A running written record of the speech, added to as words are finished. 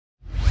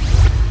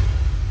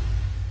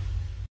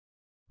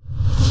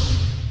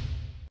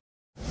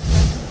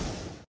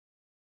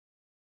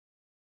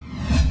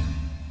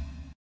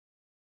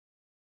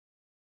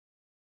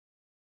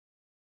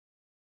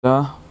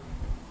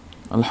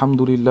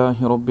الحمد لله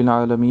رب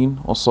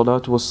العالمين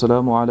والصلاة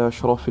والسلام على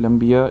شرف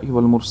الأنبياء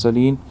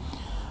والمرسلين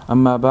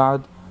أما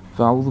بعد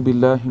فأعوذ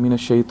بالله من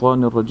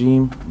الشيطان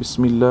الرجيم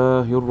بسم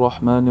الله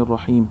الرحمن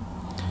الرحيم.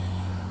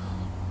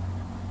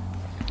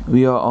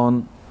 We are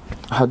on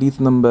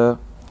Hadith number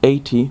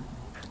 80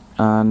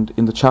 and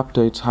in the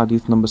chapter it's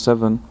Hadith number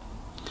 7.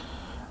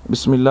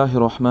 بسم الله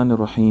الرحمن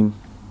الرحيم.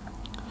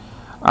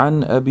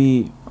 عن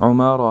أبي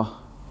عمارة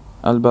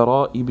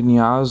البراء بن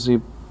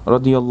عازب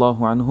رضي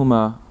الله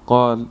عنهما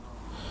قال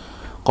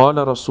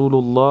قال رسول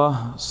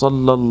الله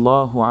صلى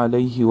الله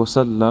عليه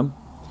وسلم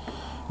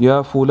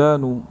يا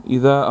فلان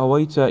إذا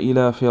أويت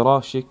إلى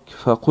فراشك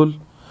فقل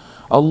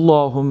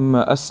اللهم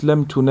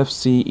أسلمت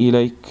نفسي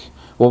إليك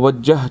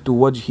ووجهت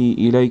وجهي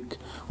إليك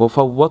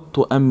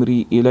وفوضت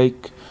أمري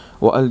إليك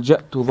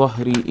وألجأت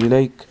ظهري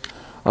إليك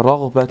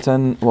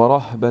رغبة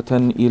ورهبة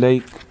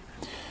إليك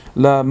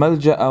لا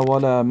ملجأ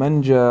ولا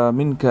منجى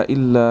منك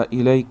إلا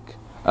إليك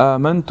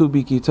آمنت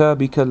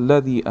بكتابك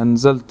الذي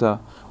أنزلت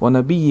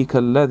ونبيك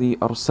الذي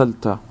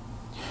أرسلت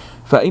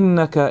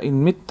فإنك إن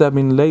مت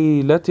من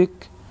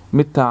ليلتك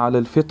مت على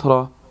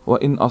الفطرة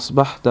وإن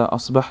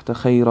أصبحت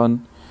خيرا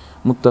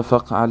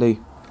متفق عليه.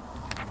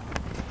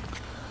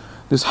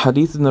 This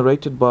hadith is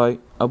narrated by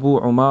Abu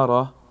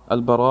Umara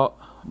al-Bara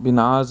bin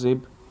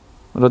Azib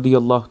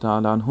radiyallahu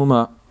ta'ala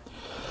anhuma.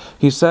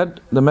 He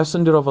said, the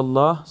Messenger of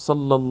Allah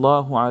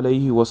sallallahu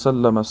alayhi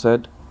wasallam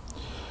said,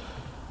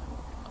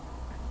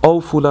 O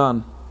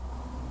Fulan,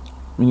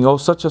 meaning O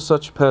such a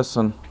such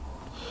person,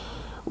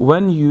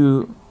 when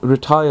you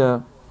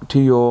retire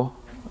to your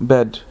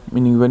bed,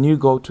 meaning when you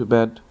go to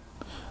bed,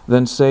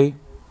 then say,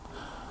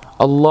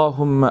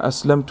 Allahumma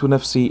aslamtu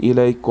nafsi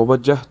ilayk wa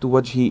wajjahtu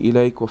wajhi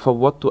ilayk wa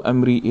fawwadtu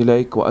amri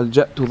ilayk wa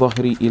alja'tu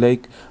dhahri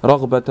ilayk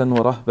raghbatan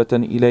wa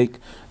rahbatan ilayk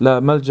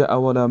la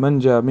malja'a wa la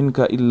manja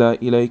minka illa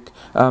ilayk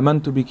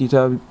amantu bi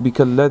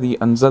kitabika alladhi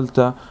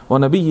anzalta wa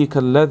nabiyyika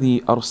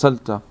alladhi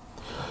arsalta.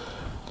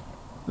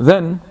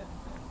 Then,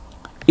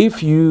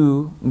 if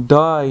you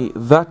die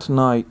that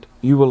night,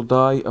 you will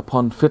die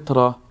upon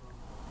fitrah,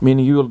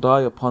 meaning you will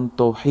die upon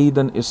Tawheed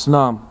and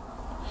Islam.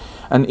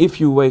 And if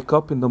you wake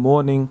up in the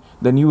morning,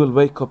 then you will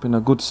wake up in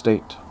a good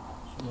state.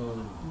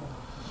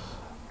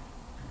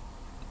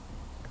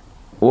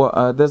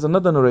 There's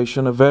another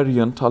narration, a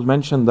variant, I'll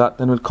mention that,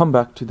 then we'll come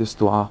back to this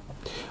dua.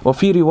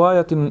 وفي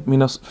رواية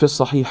في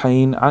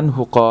الصحيحين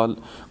عنه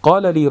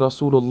قال لي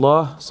رسول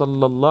الله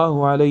صلى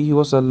الله عليه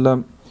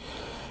وسلم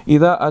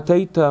إذا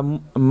أتيت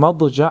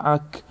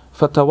مضجعك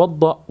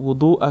فتوضأ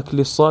وضوءك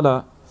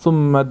للصلاة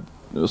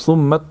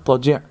ثم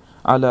اضطجع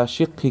على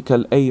شقك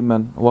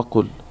الأيمن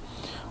وقل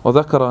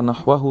وذكر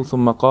نحوه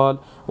ثم قال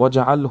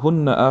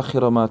وجعلهن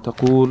آخر ما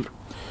تقول.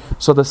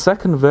 So the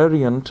second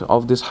variant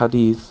of this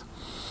hadith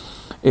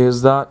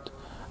is that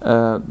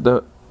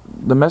the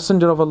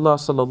Messenger of Allah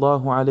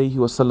sallallahu alayhi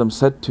wasallam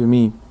said to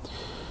me,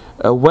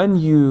 when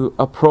you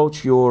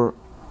approach your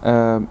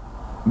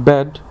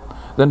bed,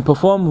 then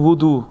perform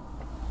wudu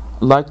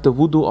like the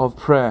wudu of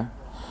prayer,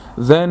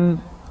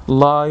 then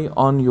lie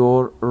on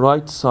your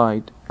right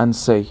side and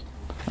say,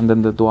 and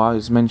then the dua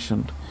is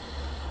mentioned.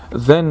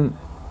 Then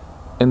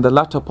in the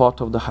latter part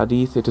of the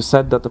hadith it is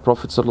said that the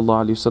Prophet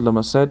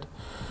ﷺ said,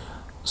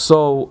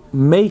 so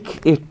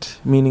make it,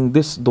 meaning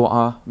this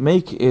dua,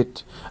 make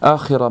it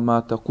akhira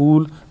ma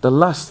taqul, the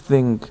last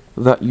thing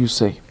that you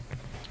say.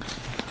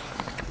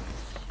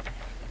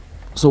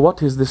 So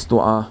what is this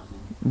dua?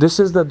 This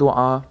is the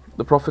dua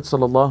the Prophet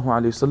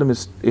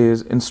ﷺ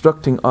is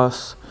instructing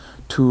us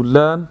to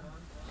learn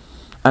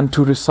and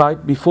to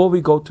recite before we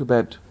go to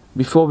bed,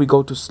 before we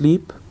go to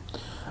sleep.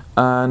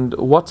 And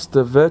what's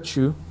the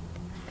virtue?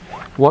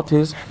 What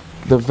is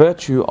the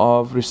virtue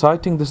of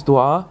reciting this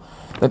dua?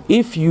 That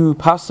if you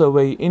pass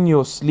away in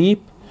your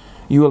sleep,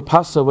 you will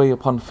pass away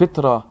upon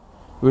fitrah.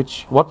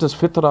 Which, what does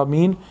fitrah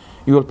mean?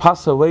 You will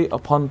pass away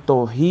upon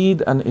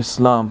Tawheed and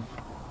Islam.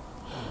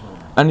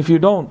 And if you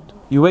don't,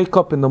 you wake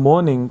up in the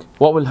morning,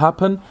 what will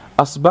happen?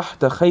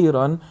 Asbahta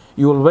khayran,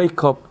 you will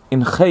wake up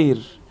in khair.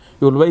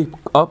 You will wake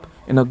up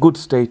in a good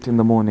state in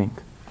the morning.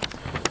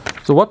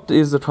 So what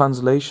is the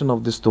translation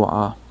of this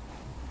dua?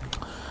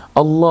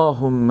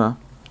 Allahumma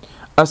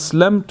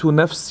aslamtu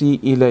nafsi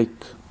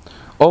ilayk.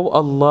 O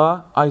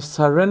Allah, I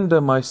surrender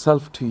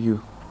myself to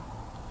you.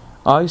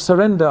 I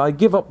surrender, I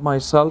give up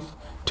myself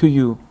to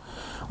you.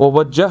 Wa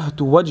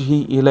wajjahtu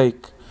wajhi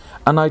ilayk.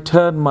 And I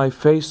turn my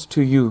face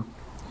to you.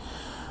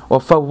 Wa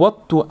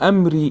fawwadtu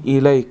amri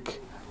ilayk.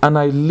 And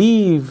I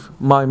leave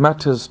my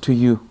matters to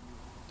you.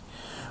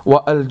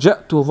 Wa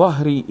alja'tu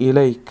dhahri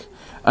ilayk.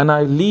 And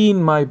I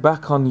lean my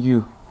back on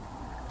you.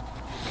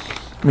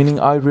 Meaning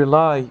I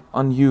rely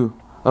on you.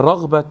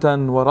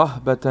 Raghbatan wa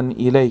rahbatan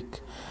ilayk.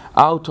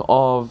 Out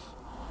of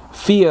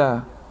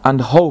fear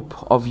and hope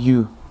of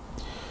you.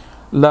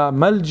 La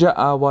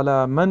malja'a wa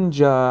la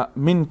manja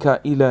minka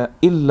illa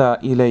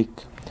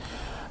ilayk.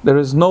 There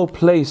is no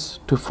place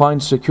to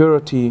find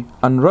security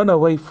and run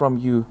away from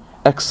you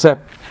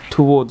except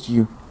towards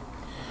you.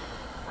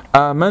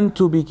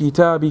 آمنت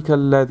بكتابك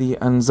الذي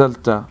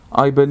أنزلت.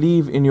 I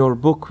believe in your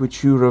book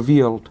which you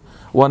revealed.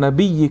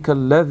 وَنَبِيِّكَ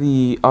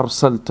الَّذِي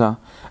أَرْسَلْتَ,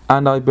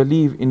 and I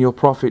believe in your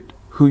Prophet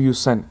who you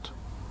sent.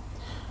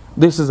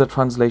 This is the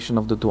translation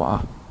of the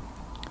dua.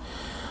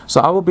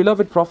 So our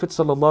beloved Prophet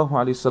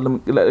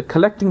ﷺ,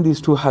 collecting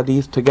these two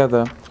hadith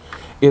together,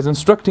 is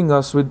instructing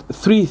us with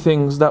three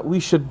things that we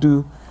should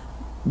do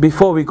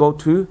before we go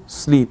to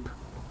sleep.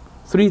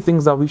 Three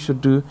things that we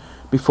should do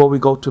before we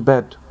go to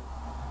bed.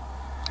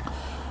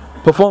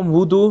 Perform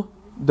wudu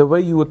the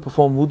way you would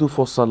perform wudu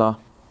for salah.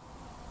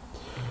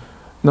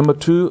 Number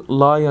 2,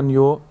 lie on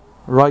your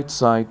right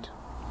side.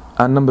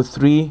 And number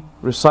 3,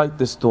 recite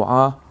this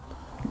dua.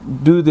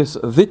 Do this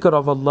dhikr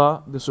of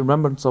Allah, this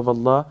remembrance of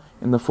Allah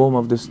in the form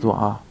of this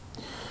dua.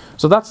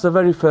 So that's the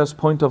very first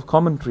point of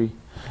commentary.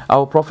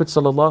 Our Prophet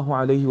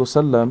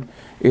ﷺ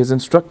is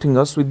instructing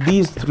us with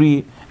these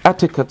three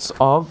etiquettes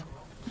of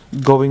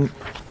going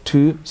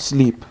to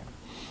sleep.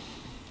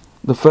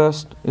 The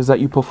first is that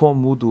you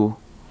perform wudu,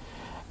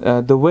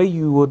 the way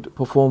you would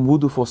perform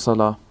wudu for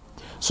salah.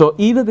 So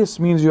either this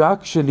means you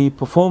actually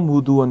perform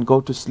wudu and go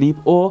to sleep,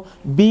 or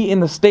be in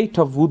the state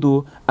of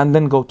wudu and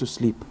then go to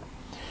sleep.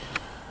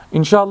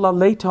 Inshallah,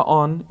 later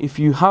on, if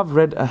you have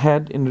read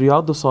ahead in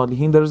Riyad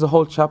As-Saliheen, there is a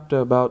whole chapter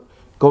about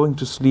going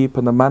to sleep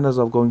and the manners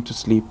of going to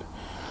sleep.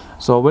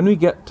 So when we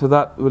get to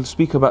that, we'll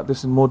speak about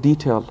this in more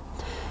detail.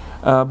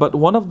 But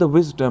one of the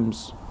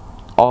wisdoms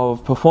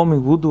of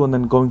performing wudu and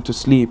then going to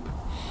sleep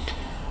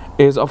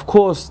is, of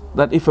course,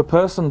 that if a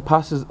person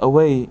passes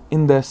away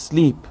in their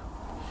sleep,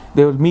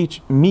 they will meet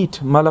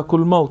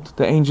Malakul Maut,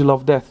 the angel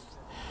of death.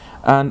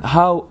 And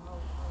how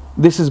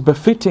this is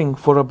befitting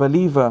for a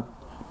believer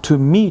to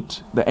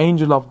meet the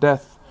angel of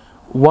death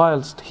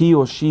whilst he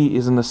or she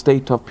is in a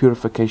state of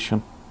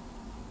purification.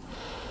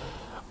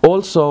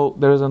 Also,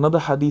 there is another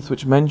hadith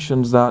which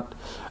mentions that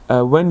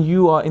when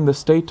you are in the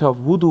state of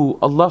wudu,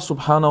 Allah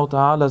subhanahu wa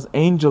ta'ala's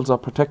angels are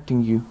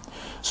protecting you.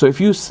 So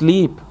if you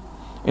sleep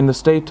in the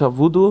state of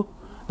wudu,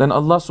 then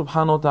Allah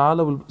subhanahu wa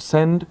ta'ala will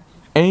send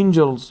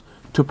angels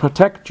to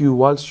protect you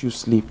whilst you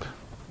sleep.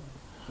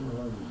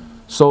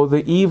 So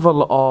the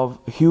evil of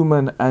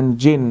human and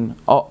jinn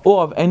or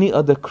of any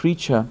other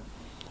creature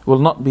will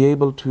not be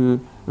able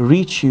to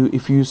reach you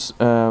if you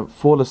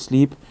fall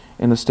asleep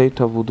in a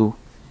state of wudu.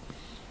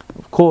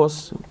 Of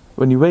course,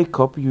 when you wake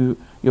up, your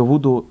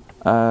wudu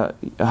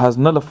has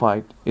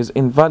nullified, is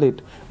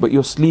invalid, but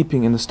you're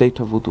sleeping in the state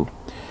of wudu.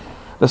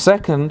 The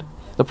second,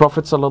 the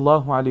Prophet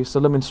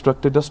ﷺ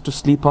instructed us to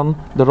sleep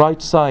on the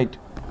right side.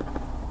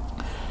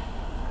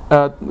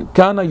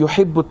 Kana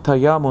yuhibbu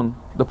tayamun.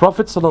 The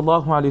Prophet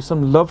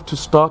ﷺ loved to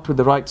start with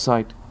the right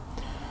side.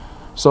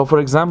 So for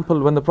example,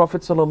 when the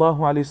Prophet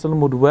ﷺ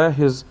would wear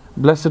his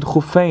blessed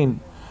khuffain,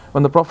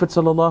 when the Prophet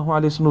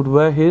ﷺ would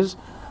wear his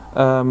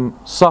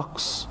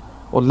socks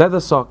or leather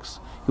socks,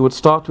 he would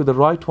start with the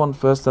right one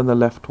first, then the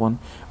left one.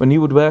 When he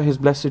would wear his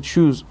blessed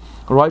shoes,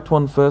 right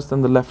one first,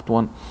 then the left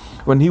one.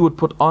 When he would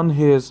put on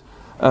his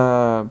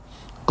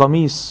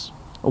qamis,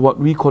 or what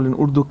we call in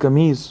Urdu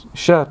qamis,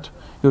 shirt,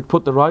 he would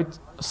put the right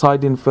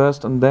side in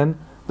first and then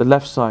the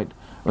left side.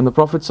 When the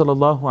Prophet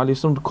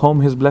ﷺ would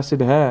comb his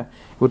blessed hair,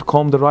 he would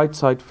comb the right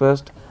side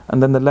first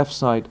and then the left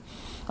side.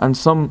 And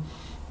some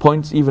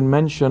points even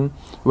mention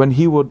when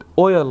he would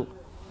oil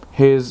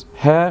his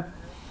hair,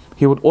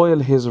 he would oil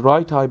his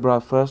right eyebrow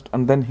first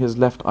and then his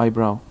left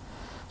eyebrow.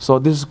 So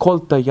this is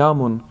called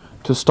tayamun,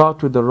 to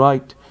start with the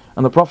right.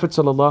 And the Prophet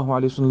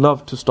ﷺ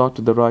loved to start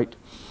with the right.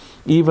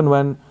 Even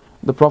when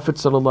the Prophet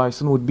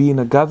ﷺ would be in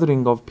a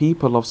gathering of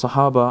people, of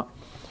Sahaba,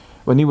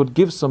 when he would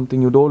give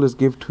something, he would always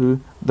give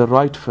to the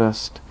right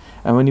first.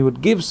 And when he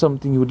would give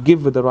something, he would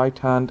give with the right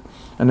hand.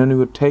 And when he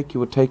would take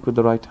with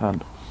the right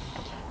hand.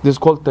 This is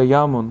called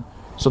tayamun.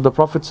 So the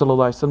Prophet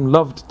ﷺ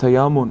loved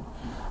tayamun,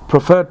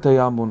 preferred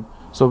tayamun.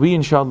 So we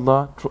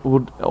inshallah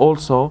would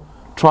also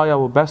try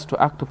our best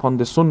to act upon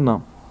the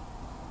sunnah.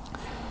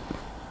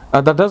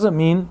 That doesn't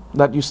mean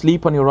that you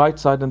sleep on your right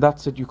side and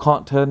that's it, you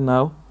can't turn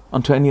now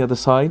onto any other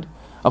side.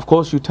 Of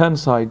course you turn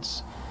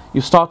sides.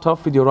 You start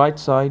off with your right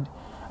side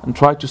and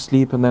try to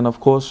sleep, and then of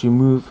course you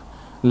move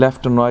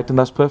left and right, and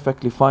that's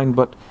perfectly fine.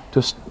 But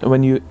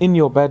when you're in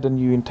your bed and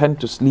you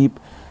intend to sleep,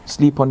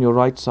 sleep on your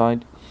right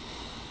side.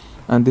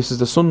 And this is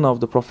the sunnah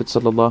of the Prophet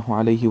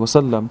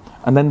ﷺ.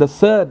 And then the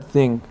third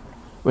thing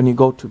when you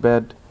go to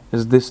bed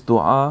is this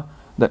dua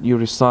that you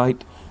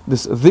recite,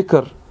 this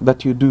dhikr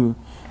that you do,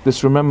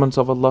 this remembrance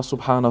of Allah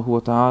subhanahu wa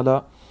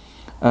ta'ala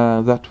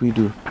that we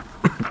do.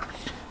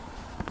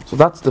 So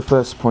that's the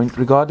first point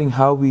regarding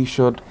how we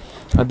should,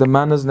 the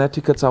manners and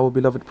etiquettes our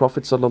beloved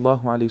Prophet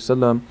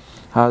ﷺ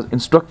has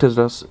instructed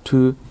us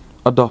to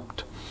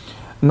adopt.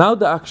 Now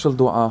the actual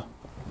dua.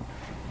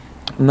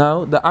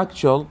 Now the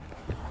actual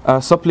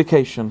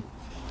supplication.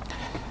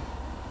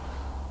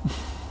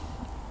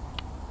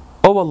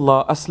 O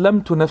Allah,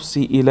 aslamtu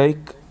nafsi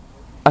ilayk.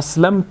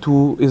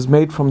 Aslamtu is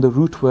made from the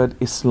root word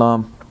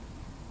Islam.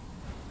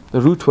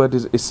 The root word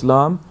is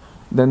Islam.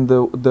 Then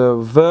the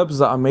verbs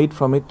that are made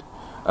from it,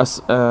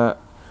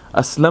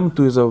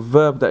 aslamtu is a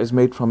verb that is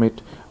made from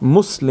it.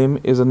 Muslim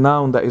is a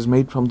noun that is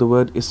made from the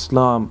word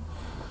Islam.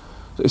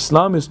 So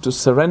Islam is to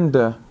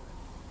surrender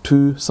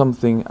to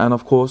something, and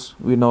of course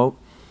we know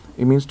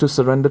it means to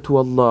surrender to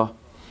Allah.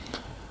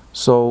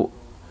 So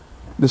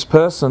this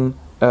person,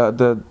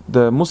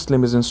 the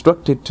Muslim, is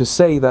instructed to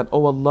say that,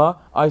 "Oh Allah,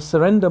 I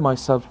surrender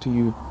myself to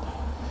you."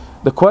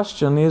 The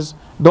question is,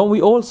 don't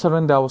we all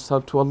surrender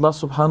ourselves to Allah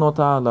subhanahu wa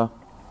ta'ala?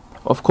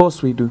 Of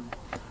course we do.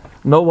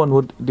 No one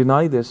would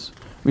deny this.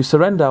 We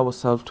surrender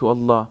ourselves to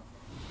Allah.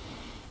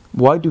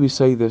 Why do we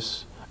say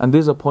this? And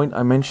this is a point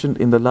I mentioned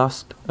in the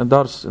last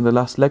dars, in the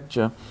last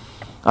lecture.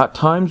 At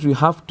times we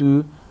have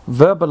to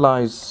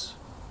verbalize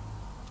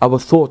our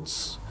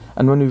thoughts,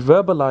 and when we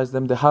verbalize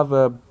them, they have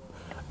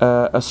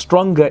a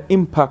stronger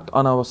impact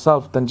on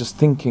ourselves than just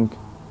thinking.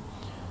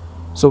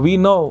 So we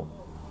know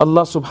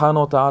Allah subhanahu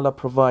wa ta'ala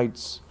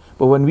provides,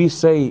 but when we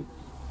say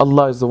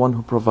Allah is the one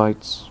who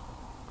provides,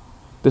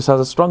 this has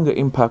a stronger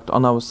impact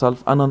on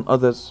ourselves and on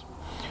others.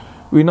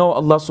 We know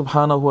Allah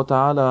subhanahu wa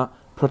ta'ala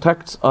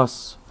protects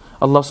us.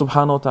 Allah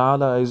subhanahu wa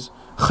ta'ala is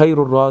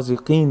khairul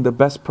raziqeen, the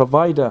best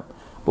provider.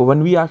 But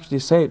when we actually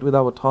say it with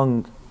our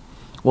tongue,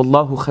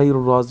 Wallahu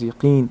khairul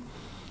raziqeen,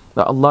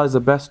 that Allah is the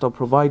best of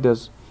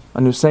providers,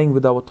 and you're saying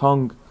with our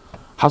tongue,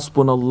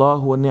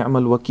 Hasbunallahu wa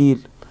ni'mal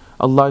wakeel,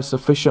 Allah is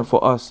sufficient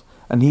for us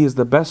and He is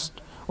the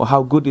best, or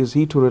how good is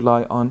He to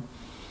rely on.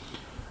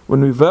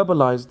 When we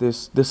verbalize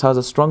this, this has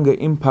a stronger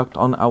impact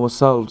on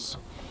ourselves.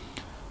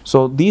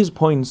 So these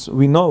points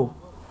we know,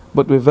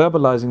 but we're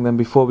verbalizing them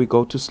before we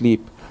go to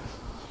sleep.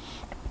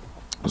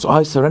 So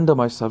I surrender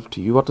myself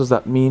to you. What does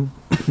that mean?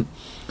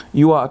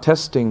 You are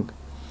attesting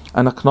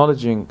and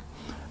acknowledging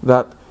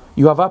that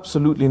you have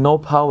absolutely no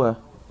power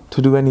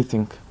to do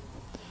anything.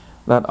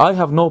 That I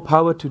have no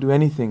power to do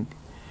anything.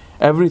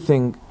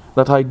 Everything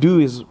that I do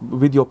is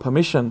with your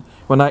permission.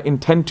 When I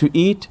intend to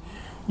eat,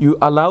 you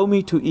allow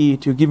me to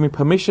eat, you give me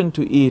permission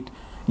to eat,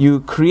 you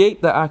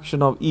create the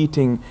action of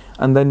eating,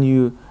 and then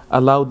you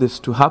allow this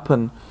to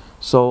happen.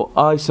 So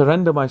I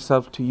surrender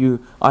myself to you.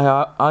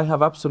 I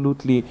have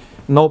absolutely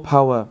no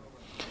power.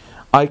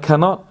 I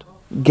cannot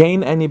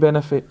gain any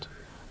benefit,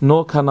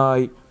 nor can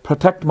I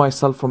protect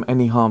myself from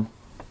any harm.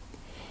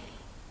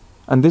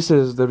 And this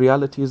is the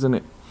reality, isn't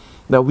it?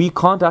 That we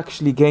can't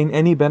actually gain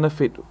any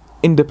benefit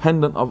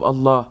independent of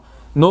Allah,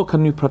 nor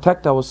can we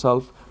protect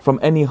ourselves from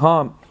any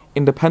harm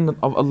independent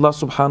of Allah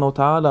subhanahu wa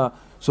ta'ala.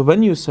 So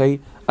when you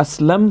say,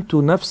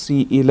 Aslamtu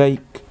nafsi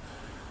ilayk,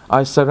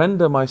 I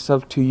surrender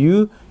myself to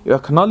you, you're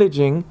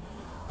acknowledging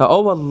that,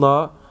 oh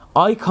Allah,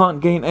 I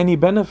can't gain any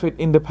benefit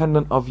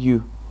independent of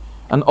you.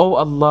 And oh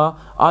Allah,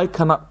 I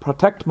cannot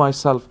protect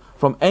myself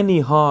from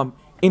any harm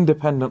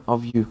independent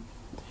of you.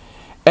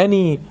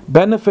 Any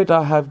benefit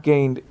I have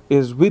gained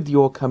is with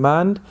your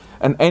command,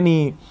 and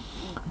any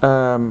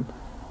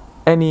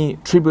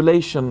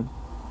tribulation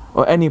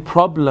or any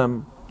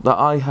problem that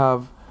I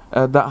have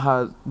that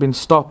has been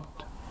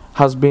stopped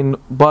has been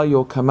by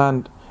your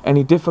command.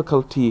 Any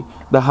difficulty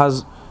that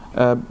has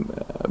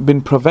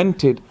been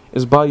prevented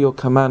is by your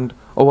command,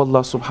 O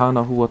Allah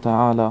subhanahu wa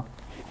ta'ala.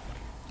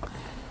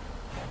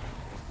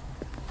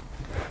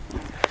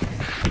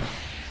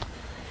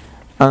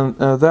 And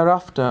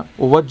thereafter,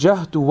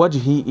 وَجَّهْتُ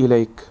وَجْهِي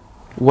إِلَيْكَ,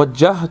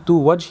 وَجَّهْتُ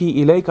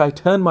وَجْهِي إِلَيْكَ, I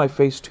turn my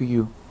face to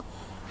you.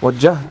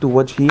 وَجَّهْتُ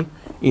وَجْهِي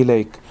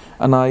إِلَيْكَ,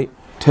 and I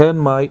turn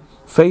my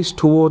face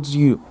towards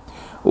you.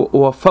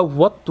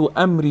 وَفَوَّضْتُ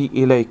أَمْرِي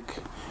إِلَيْكَ,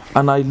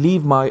 and I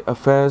leave my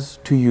affairs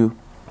to you.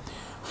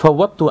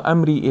 فَوَّضْتُ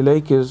أَمْرِي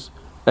إِلَيْكَ is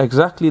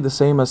exactly the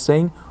same as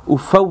saying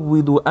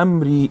أُفَوِّضُ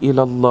أَمْرِي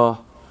إِلَى اللَّهِ.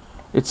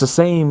 It's the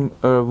same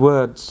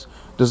words,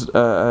 there's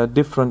a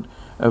different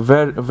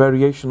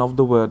variation of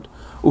the word.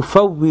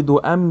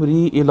 أُفَوِّضُ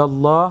أَمْرِي إِلَى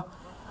اللَّهِ,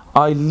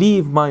 I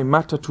leave my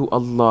matter to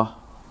Allah.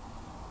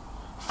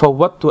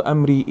 فَوَّضْتُ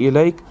أَمْرِي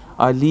إِلَيْكَ,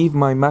 I leave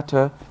my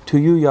matter to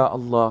you, Ya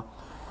Allah.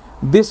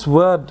 This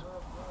word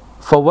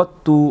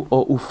فَوَّضْتُ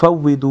or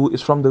أُفَوِّضُ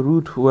is from the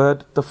root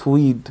word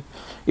tafweed.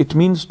 It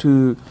means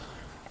to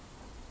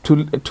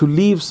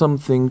leave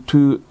something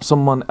to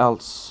someone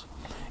else.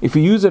 If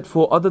you use it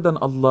for other than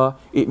Allah,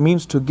 it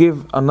means to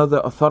give another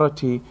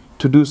authority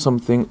to do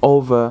something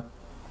over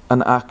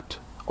an act,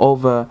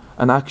 over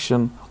an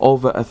action,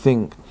 over a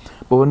thing.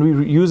 But when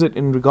we use it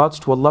in regards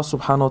to Allah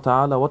subhanahu wa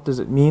ta'ala, what does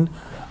it mean?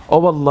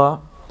 Oh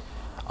Allah,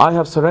 I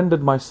have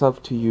surrendered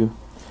myself to you,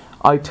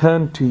 I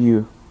turn to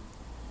you,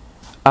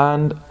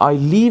 and I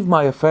leave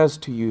my affairs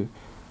to you.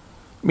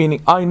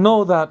 Meaning, I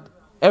know that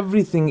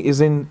everything is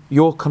in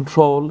your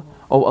control,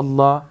 oh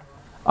Allah,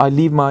 I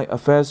leave my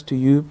affairs to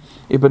you.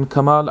 Ibn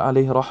Kamal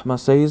alayhi rahmah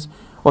says,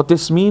 what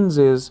this means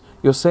is,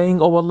 you're saying,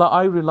 oh Allah,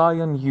 I rely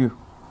on you.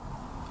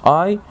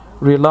 I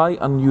rely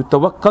on you.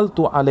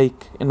 Tawakkaltu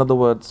alayk, in other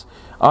words,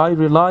 I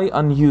rely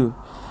on you,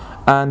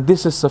 and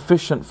this is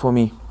sufficient for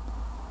me.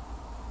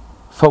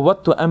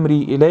 Fawattu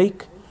amri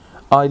ilayk,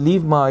 I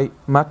leave my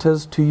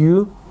matters to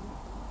you.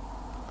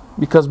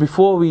 Because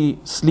before we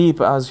sleep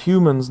as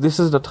humans, this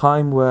is the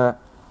time where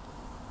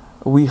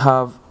we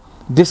have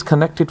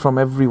disconnected from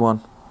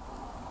everyone.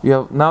 We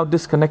are now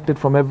disconnected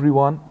from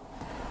everyone,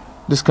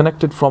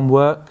 disconnected from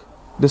work,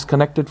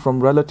 disconnected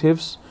from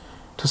relatives.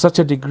 To such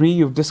a degree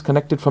you've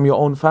disconnected from your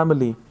own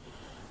family.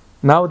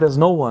 Now there's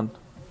no one.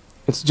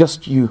 It's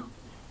just you.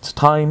 It's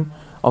time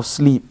of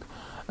sleep.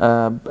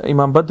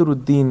 Imam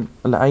Badruddin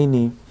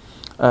al-Aini,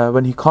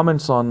 when he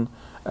comments on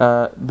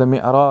the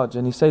Mi'raj,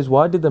 and he says,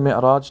 why did the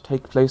Mi'raj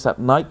take place at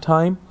night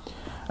time?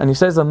 And he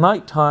says the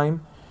night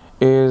time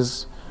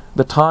is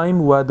the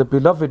time where the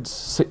beloveds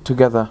sit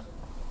together.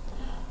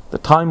 The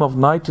time of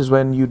night is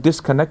when you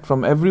disconnect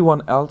from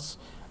everyone else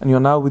and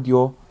you're now with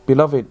your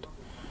beloved.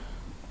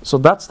 So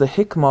that's the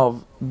hikmah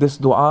of this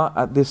dua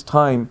at this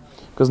time,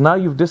 because now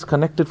you've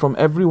disconnected from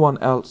everyone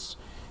else.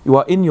 You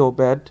are in your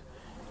bed,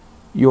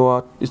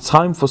 it's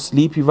time for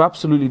sleep, you've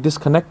absolutely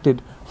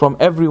disconnected from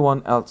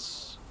everyone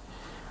else.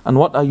 And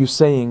what are you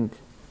saying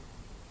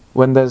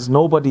when there's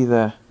nobody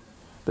there?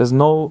 There's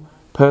no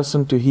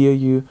person to hear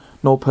you,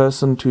 no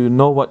person to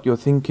know what you're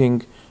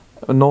thinking.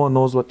 No one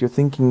knows what you're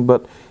thinking,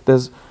 but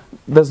there's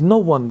no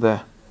one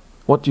there.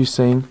 What are you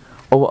saying?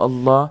 Oh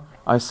Allah,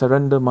 I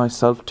surrender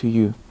myself to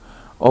you.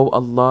 Oh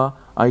Allah,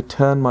 I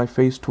turn my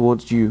face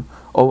towards you.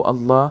 Oh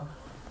Allah,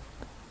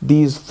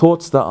 these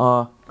thoughts that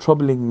are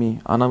troubling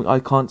me and I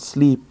can't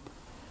sleep,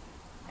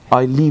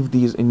 I leave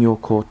these in your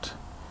court.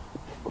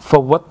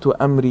 فَوَّدْتُ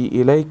أَمْرِي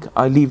إِلَيْكَ,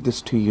 I leave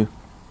this to you.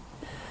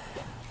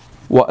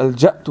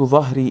 وَأَلْجَأْتُ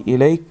ظَهْرِي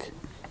إِلَيْكَ,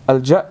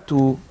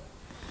 أَلْجَأْتُ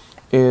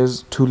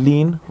is to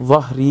lean,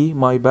 ظَهْرِي,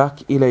 my back,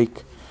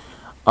 إِلَيْكَ,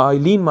 I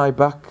lean my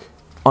back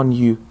on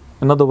you.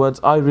 In other words,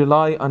 I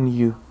rely on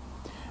you.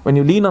 When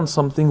you lean on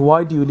something,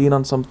 why do you lean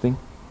on something?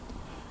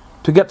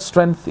 To get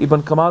strength.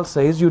 Ibn Kamal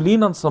says you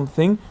lean on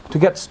something to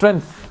get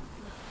strength.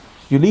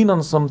 You lean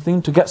on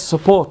something to get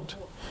support.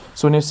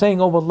 So when you're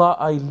saying, oh Allah,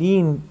 I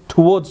lean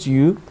towards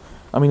you,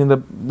 I mean in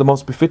the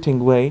most befitting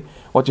way,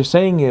 what you're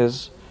saying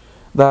is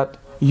that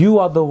you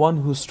are the one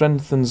who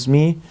strengthens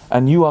me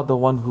and you are the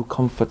one who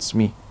comforts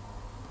me.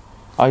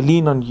 I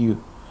lean on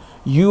you.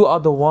 You are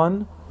the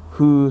one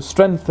who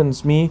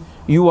strengthens me.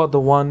 You are the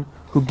one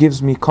who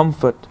gives me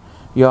comfort.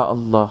 Ya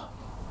Allah.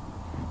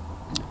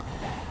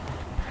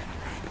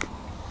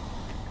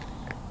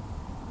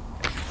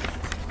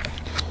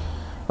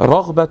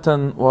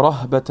 رغبة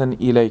ورهبة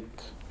إليك,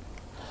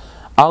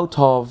 out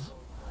of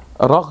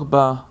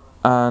raghba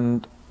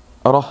and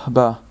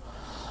rahba,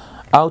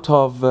 out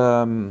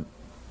of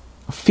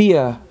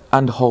fear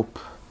and hope.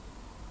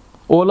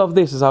 All of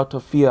this is out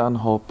of fear and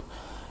hope.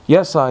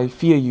 Yes, I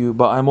fear you,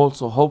 but I'm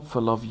also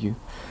hopeful of you.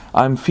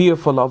 I'm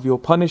fearful of your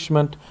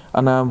punishment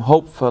and I'm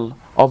hopeful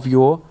of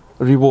your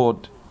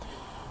reward.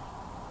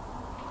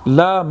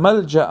 لا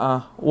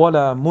ملجأ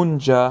ولا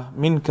منجى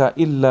منك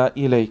إلا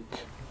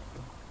إليك.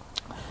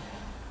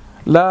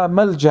 لا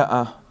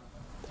ملجأ,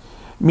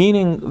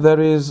 meaning there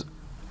is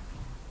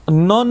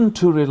none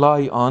to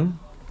rely on,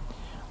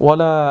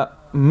 ولا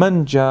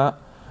منجى,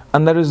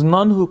 and there is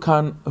none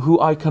who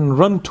I can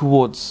run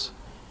towards.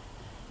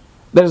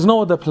 There is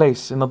no other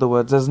place. In other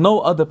words, there's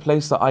no other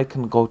place that I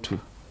can go to.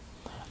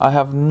 I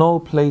have no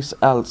place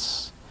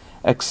else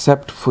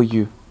except for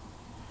you.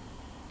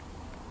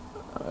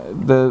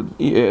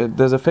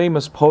 There's a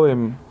famous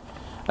poem,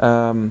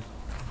 I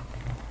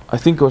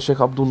think it was Shaykh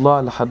Abdulla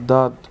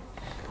al-Haddad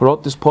who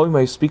wrote this poem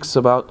where he speaks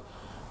about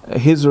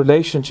his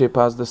relationship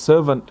as the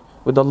servant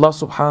with Allah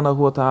subhanahu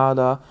wa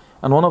ta'ala,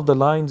 and one of the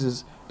lines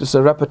is just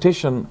a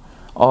repetition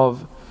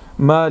of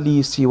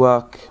Mali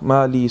siwak,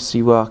 Mali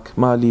siwak,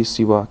 Mali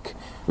siwak,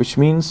 which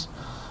means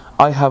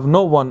I have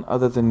no one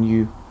other than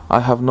you,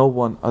 I have no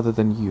one other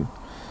than you.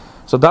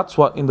 So that's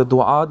what in the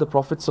dua the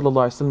Prophet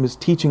ﷺ is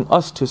teaching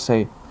us to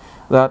say,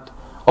 that,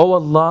 oh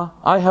Allah,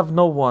 I have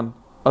no one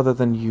other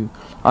than you,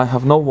 I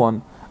have no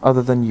one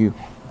other than you.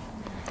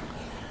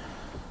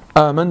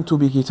 آمنت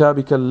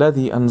بكتابك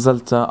الذي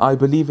أنزلت, I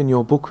believe in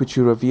your book which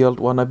you revealed,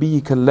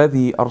 وَنَبِيِّكَ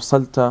الذي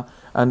أرسلت,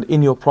 and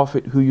in your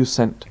prophet who you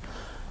sent.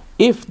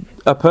 If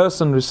a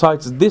person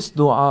recites this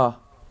dua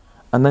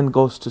and then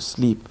goes to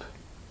sleep,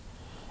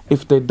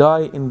 if they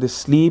die in the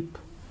sleep,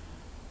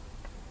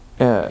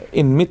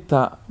 in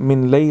mitta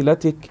min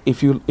laylatik,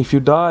 if you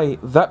die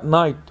that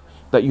night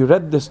that you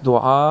read this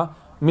dua,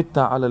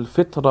 mitta ala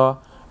al-fitra,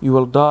 you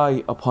will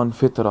die upon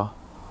fitra.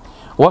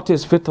 What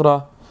is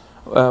fitra?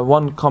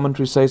 One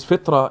commentary says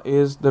fitra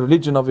is the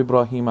religion of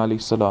Ibrahim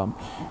alayhi salam.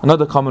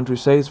 Another commentary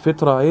says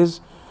fitra is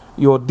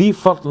your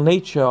default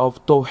nature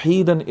of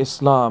Tawheed and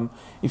Islam.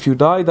 If you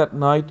die that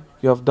night,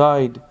 you have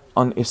died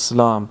on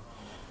Islam.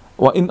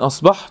 Wa in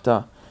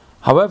asbahta,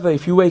 however,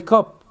 if you wake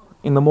up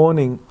in the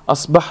morning,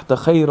 asbahta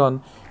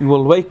khayran, you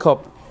will wake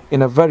up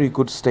in a very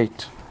good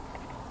state.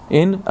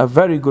 In a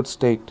very good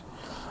state.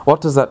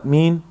 What does that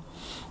mean?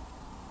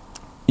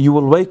 You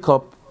will wake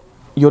up,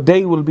 your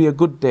day will be a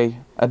good day,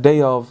 a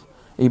day of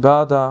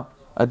ibadah,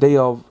 a day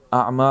of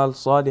a'mal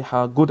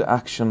salihah, good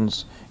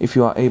actions, if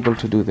you are able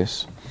to do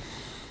this.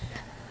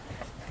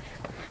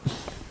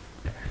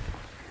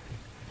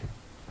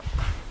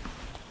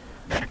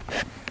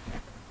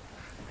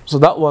 So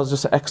that was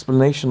just an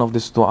explanation of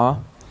this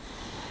dua.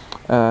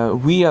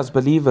 We as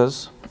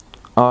believers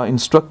are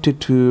instructed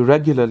to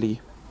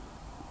regularly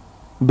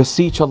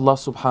beseech Allah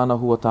subhanahu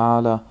wa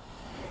ta'ala.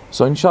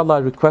 So inshallah I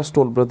request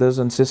all brothers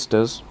and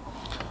sisters,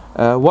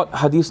 what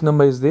hadith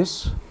number is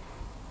this?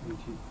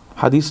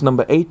 Hadith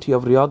number 80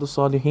 of Riyad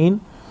As-Saliheen.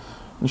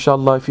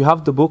 Inshallah, if you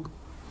have the book,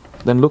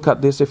 then look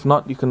at this. If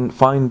not, you can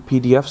find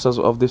PDFs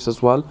of this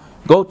as well.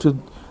 Go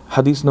to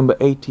Hadith number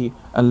 80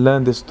 and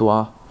learn this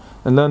dua,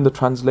 and learn the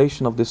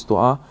translation of this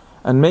dua,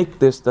 and make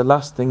this the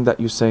last thing that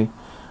you say.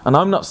 And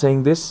I'm not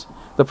saying this,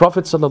 the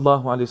Prophet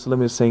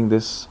ﷺ is saying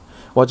this.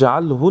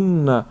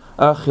 وَجَعَلْهُنَّ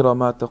آخِرَ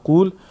مَا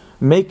تَقُولُ.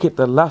 Make it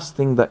the last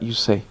thing that you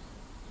say.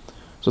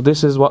 So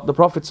this is what the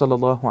Prophet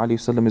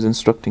ﷺ is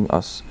instructing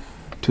us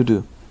to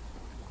do.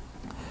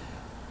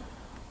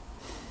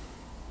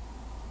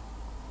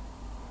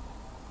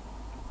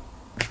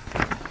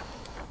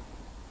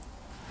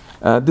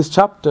 This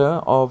chapter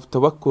of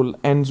Tawakkul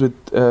ends with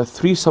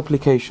 3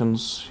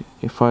 supplications,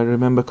 if I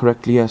remember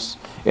correctly. Yes,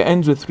 it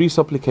ends with 3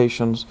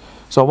 supplications.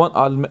 So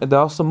there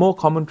are some more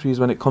commentaries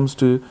when it comes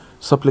to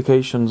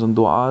supplications and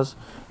du'as,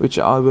 which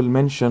I will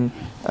mention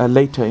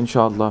later,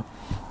 inshallah.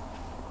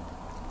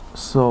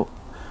 So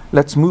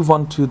let's move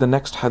on to the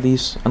next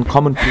hadith and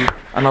commentary,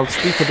 and I'll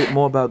speak a bit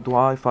more about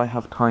du'a if I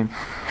have time.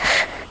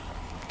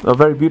 A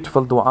very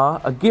beautiful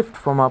du'a, a gift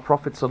from our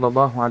Prophet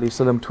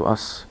ﷺ to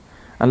us.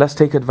 And let's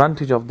take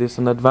advantage of this,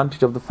 and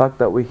advantage of the fact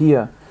that we're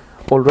here.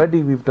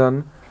 Already we've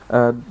done,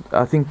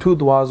 I think 2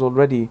 du'as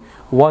already.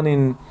 One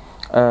in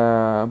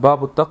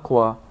Babu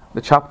Taqwa,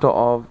 the chapter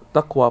of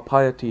Taqwa,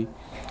 piety.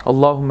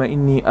 Allahumma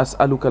inni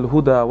as'aluka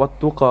al-huda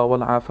wat-tuqa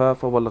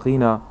wal-afafa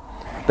wal-ghina.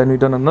 Then we've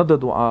done another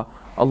du'a.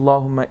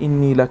 Allahumma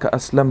inni laka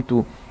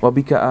aslamtu wa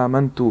bika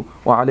amantu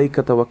wa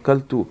alayka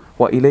tawakkaltu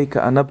wa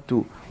ilayka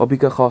anabtu wa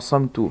bika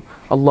khasamtu.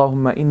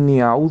 Allahumma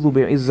inni a'udhu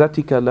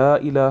bi'izzatika la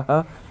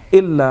ilaha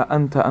إلا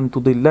أنت أن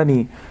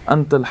تضلني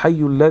أنت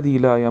الحي الذي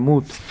لا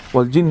يموت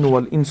والجن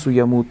والإنس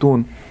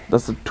يموتون.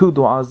 That's the 2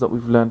 du'as that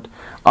we've learned.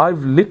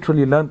 I've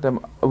literally learned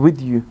them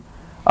with you.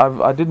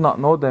 I did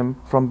not know them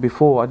from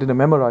before. I didn't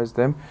memorize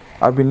them.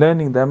 I've been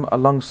learning them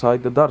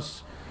alongside the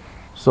dars.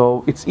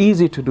 So it's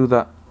easy to do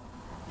that.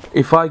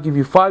 If I give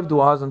you 5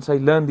 du'as and say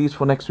learn these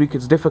for next week,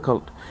 it's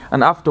difficult.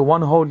 And after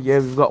 1 whole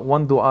year we've got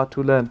 1 du'a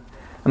to learn.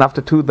 And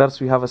after 2 dars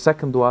we have a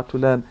second du'a to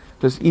learn.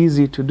 It's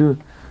easy to do.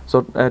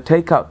 So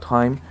take out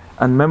time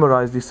and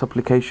memorize these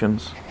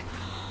supplications.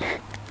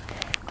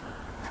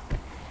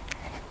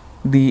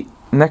 The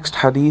next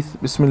hadith,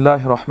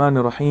 Bismillahir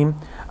Rahmanir Rahim.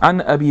 An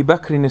Abi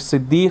Bakr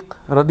as-Siddiq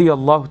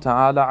radiyallahu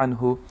ta'ala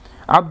anhu,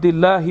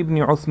 Abdullah ibn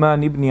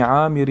Uthman ibn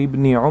Amir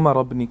ibn Umar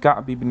ibn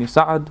Ka'b ibn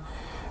Sa'ad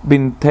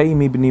bin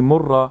Taym ibn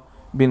Murra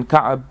bin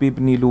Ka'b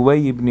ibn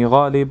Luway ibn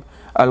Ghalib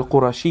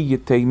al-Qurashi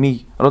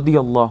al-Taymi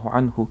radiyallahu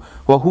anhu,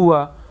 wa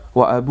huwa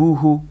wa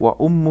abuhu wa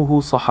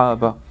ummuhu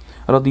sahaba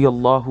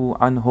radiyallahu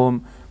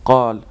anhum.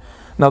 قال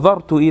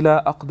نظرت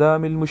إلى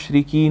أقدام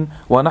المشركين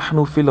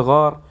ونحن في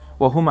الغار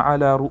وهم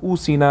على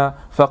رؤوسنا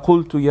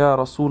فقلت يا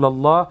رسول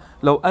الله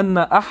لو أن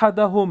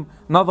أحدهم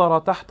نظر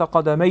تحت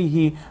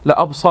قدميه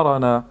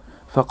لأبصرنا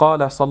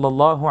فقال صلى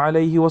الله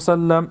عليه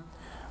وسلم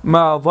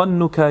ما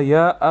ظنك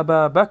يا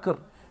أبا بكر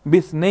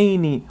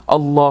باثنين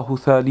الله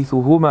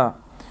ثالثهما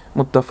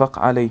متفق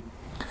عليه.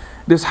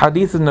 This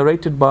hadith is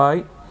narrated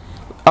by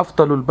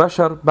أفضل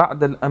البشر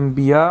بعد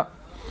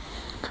الأنبياء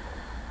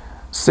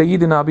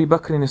Sayyidina Abi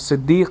Bakr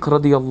as-Siddiq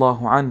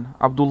radiyallahu an,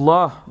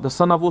 Abdullah, the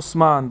son of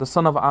Usman, the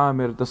son of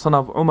Amir, the son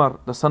of Umar,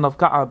 the son of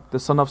Ka'ab, the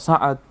son of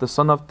Sa'ad, the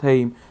son of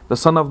Taym, the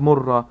son of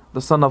Murra,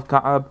 the son of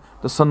Ka'ab,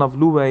 the son of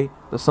Luway,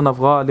 the son of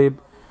Ghalib,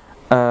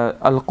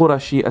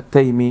 al-Qurashi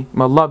at-Taymi.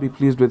 May Allah be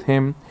pleased with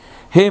him.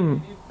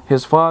 Him,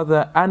 his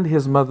father and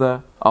his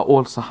mother are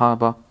all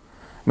Sahaba.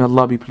 May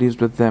Allah be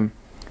pleased with them.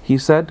 He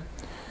said,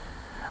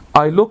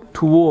 I looked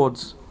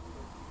towards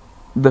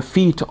the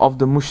feet of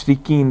the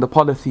mushrikeen, the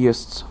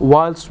polytheists,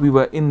 whilst we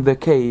were in the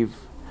cave,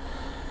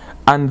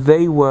 and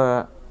they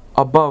were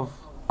above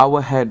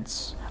our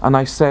heads. And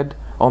I said,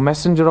 O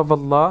Messenger of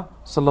Allah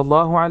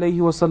sallallahu alayhi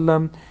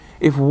wasallam,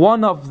 if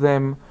one of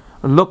them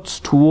looks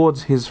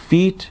towards his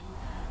feet,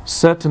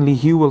 certainly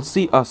he will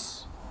see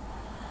us.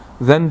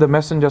 Then the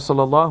Messenger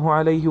sallallahu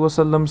alayhi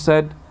wasallam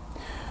said,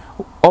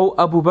 O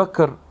Abu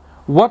Bakr,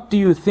 what do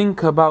you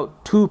think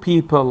about 2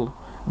 people,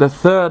 the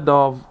third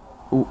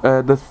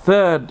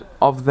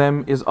of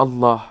them is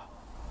Allah?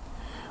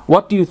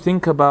 What do you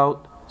think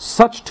about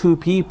such 2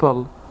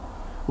 people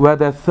where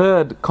their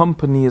third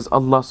company is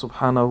Allah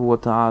subhanahu wa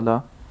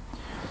ta'ala?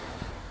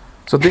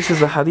 So this is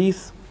the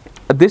hadith.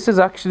 This is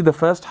actually the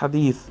first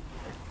hadith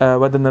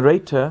where the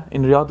narrator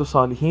in Riyad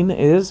As-Saliheen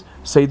is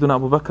Sayyiduna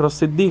Abu Bakr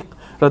as-Siddiq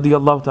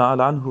radiyallahu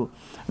ta'ala anhu.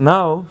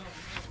 Now,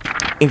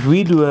 if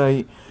we do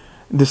a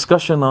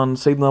discussion on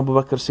Sayyiduna Abu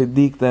Bakr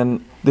as-Siddiq,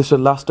 then this will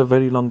last a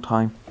very long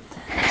time.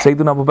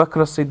 Sayyiduna Abu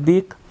Bakr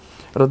as-Siddiq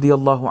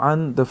radiyallahu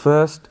an, the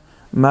first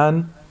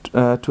man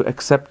to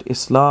accept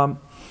Islam,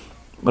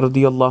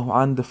 radiyallahu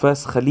an, the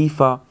first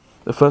Khalifa,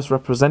 the first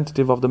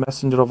representative of the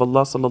Messenger of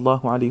Allah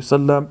sallallahu alayhi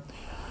wasallam.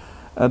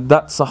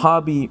 That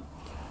Sahabi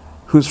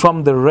who's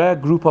from the rare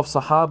group of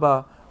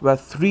Sahaba where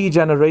 3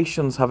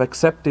 generations have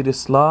accepted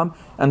Islam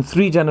and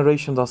 3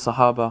 generations are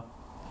Sahaba.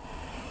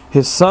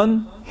 His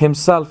son,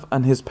 himself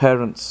and his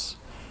parents.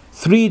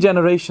 3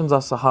 generations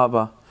are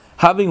Sahaba.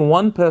 Having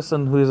one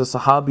person who is a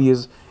Sahabi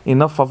is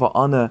enough of an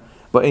honor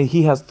but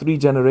he has 3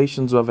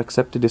 generations who have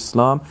accepted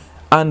Islam,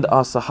 and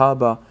our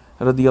Sahaba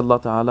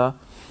radiyallahu ta'ala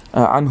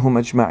anhum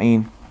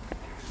ajma'een.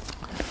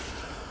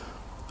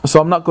 So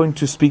I'm not going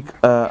to speak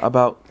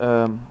about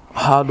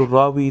Halul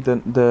Rawi,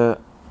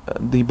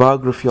 the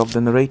biography of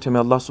the narrator. May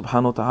Allah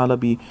subhanahu wa ta'ala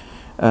be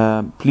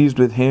pleased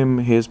with him,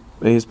 his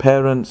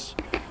parents,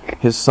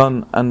 his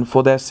son, and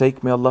for their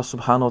sake may Allah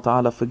subhanahu wa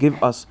ta'ala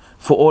forgive us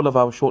for all of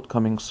our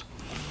shortcomings.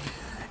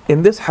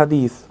 In this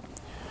hadith,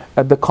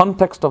 the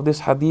context of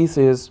this hadith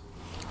is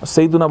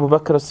Sayyidina Abu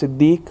Bakr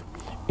as-Siddiq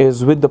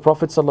is with the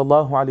Prophet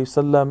sallallahu alaihi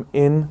wasallam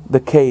in the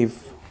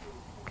cave.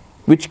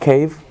 Which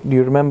cave? Do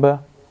you remember?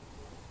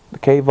 The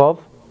cave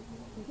of?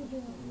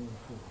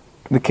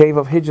 The cave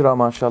of Hijrah,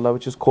 mashallah,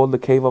 which is called the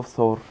cave of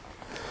Thawr.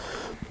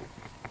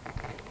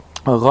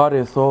 Ghar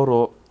Thawr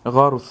or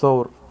Ghar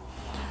Thawr.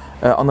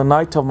 On the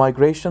night of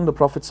migration, the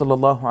Prophet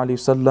sallallahu alaihi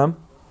wasallam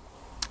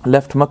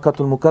left Makkah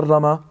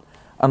al-Mukarramah,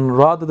 and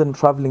rather than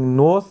traveling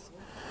north,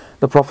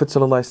 the Prophet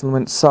sallallahu alaihi wasallam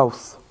went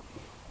south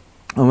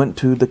and went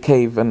to the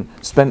cave and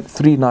spent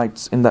 3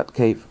 nights in that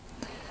cave.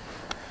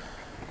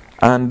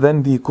 And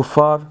then the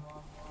kuffar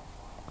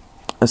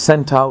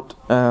sent out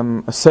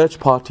search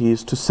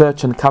parties to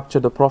search and capture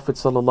the Prophet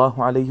sallallahu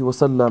alaihi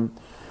wasallam,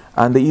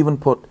 and they even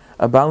put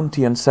a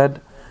bounty and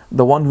said,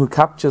 the one who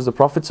captures the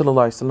Prophet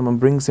sallallahu alaihi wasallam and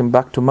brings him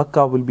back to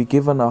Mecca will be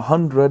given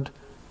 100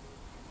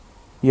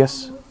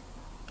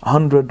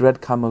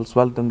 red camels.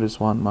 Well done,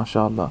 Rizwan,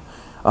 mashallah.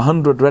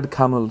 100 red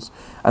camels.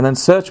 And then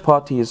search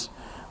parties,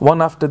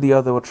 one after the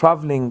other, were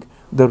traveling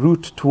the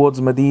route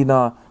towards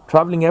Medina,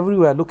 traveling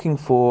everywhere looking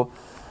for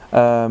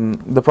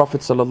the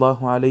Prophet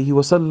sallallahu alaihi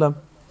wasallam.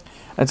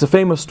 It's a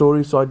famous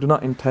story, so I do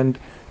not intend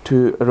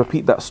to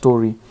repeat that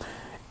story.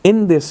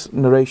 In this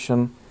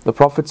narration, the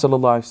Prophet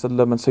ﷺ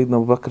and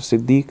Sayyidina Abu Bakr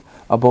Siddiq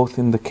are both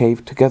in the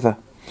cave together.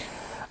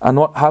 And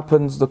what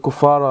happens, the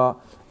kuffar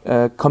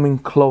are coming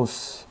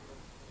close.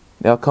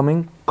 They are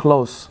coming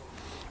close.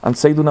 And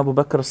Sayyidina Abu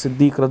Bakr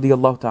Siddiq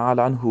radiyallahu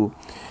ta'ala anhu,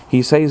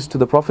 he says to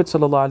the Prophet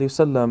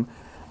ﷺ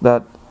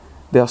that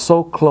they are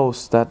so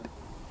close that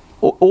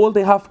all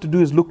they have to do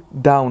is look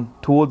down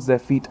towards their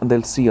feet and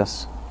they'll see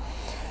us.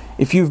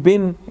 If you've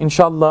been,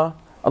 inshallah,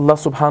 Allah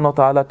subhanahu wa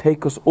ta'ala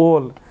take us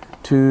all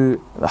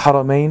to the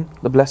Haramain,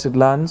 the blessed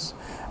lands,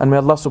 and may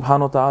Allah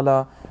subhanahu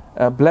wa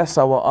ta'ala bless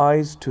our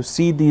eyes to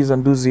see these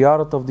and do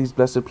ziyarat of these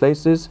blessed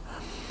places.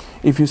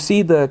 If you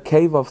see the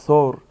cave of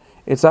Thawr,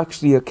 it's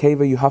actually a cave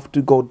where you have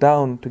to go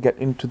down to get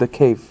into the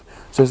cave.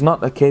 So it's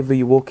not a cave where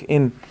you walk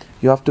in,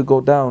 you have to go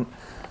down.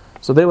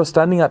 So they were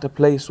standing at a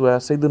place where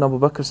Sayyidina Abu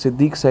Bakr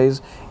Siddiq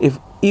says, if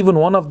even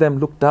one of them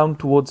looked down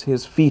towards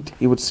his feet,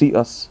 he would see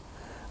us.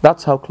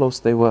 That's how close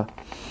they were.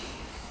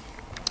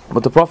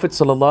 But the Prophet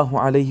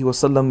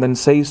ﷺ then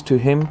says to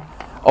him,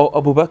 "O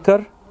Abu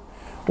Bakr,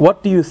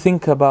 what do you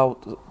think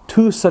about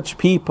 2 such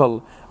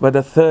people where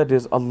the third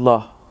is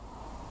Allah?"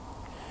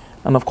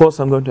 And of course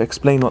I'm going to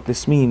explain what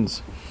this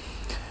means.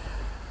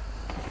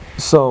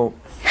 So,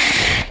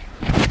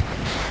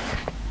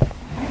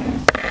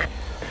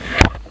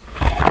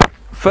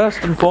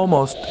 first and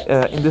foremost,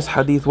 in this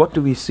hadith, what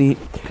do we see?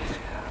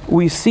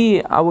 We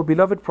see our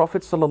beloved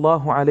Prophet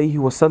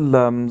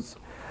ﷺ's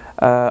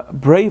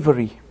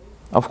bravery.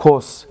 Of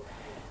course,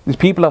 these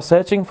people are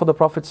searching for the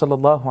Prophet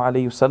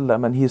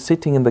ﷺ, and he is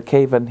sitting in the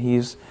cave and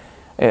he's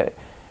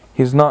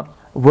not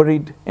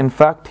worried. In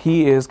fact,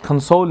 he is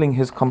consoling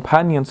his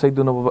companion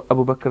Sayyidina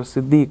Abu Bakr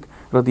Siddiq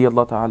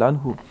radiyallahu ta'ala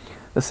anhu.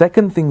 The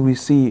second thing we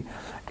see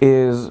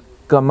is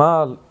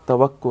Kamal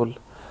Tawakkul,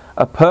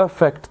 a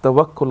perfect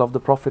tawakkul of the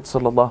Prophet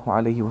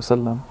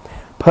ﷺ.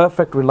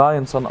 Perfect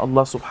reliance on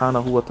Allah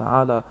subhanahu wa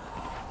ta'ala.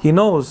 He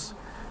knows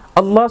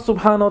Allah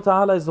subhanahu wa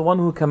ta'ala is the one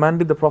who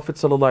commanded the Prophet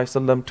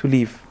ﷺ to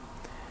leave.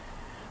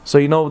 So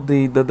you know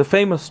the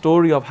famous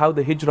story of how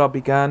the hijrah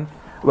began,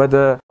 where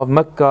the of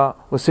Mecca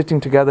were sitting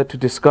together to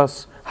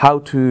discuss how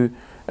to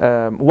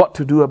what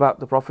to do about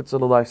the Prophet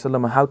ﷺ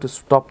and how to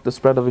stop the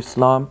spread of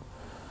Islam.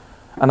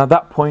 And at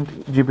that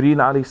point, Jibreel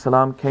alayhi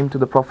salam came to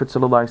the Prophet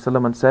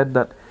ﷺ and said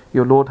that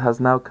your Lord has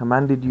now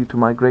commanded you to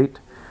migrate.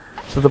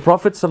 So the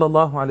Prophet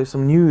ﷺ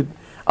knew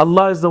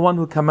Allah is the one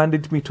who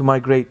commanded me to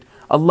migrate.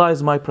 Allah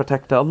is my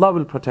protector. Allah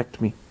will protect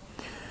me.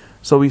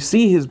 So we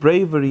see his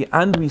bravery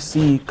and we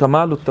see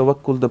Kamalut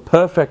Tawakkul, the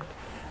perfect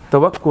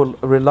tawakkul,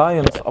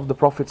 reliance of the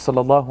Prophet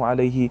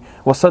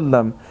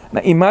ﷺ.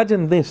 Now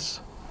imagine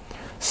this.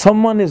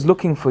 Someone is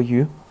looking for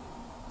you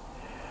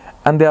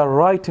and they are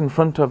right in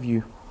front of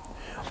you.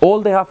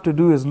 All they have to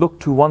do is look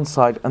to one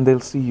side and they'll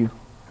see you.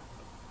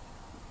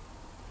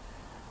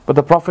 But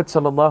the Prophet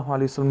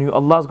ﷺ knew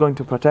Allah is going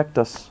to protect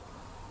us.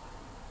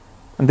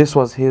 And this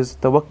was his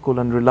tawakkul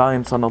and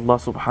reliance on Allah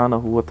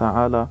subhanahu wa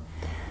ta'ala.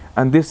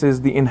 And this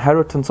is the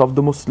inheritance of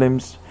the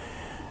Muslims.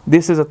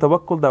 This is a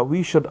tawakkul that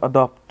we should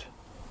adopt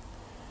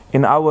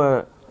in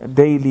our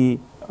daily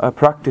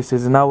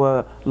practices, in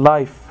our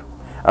life.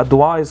 A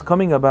dua is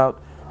coming about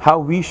how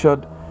we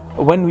should,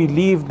 when we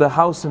leave the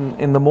house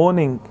in the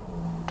morning,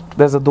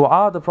 there's a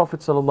dua the Prophet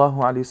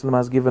ﷺ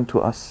has given to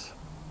us.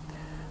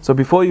 So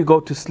before you go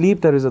to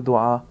sleep, there is a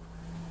dua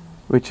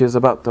which is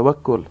about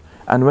tawakkul.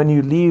 And when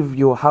you leave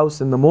your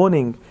house in the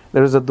morning,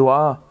 there is a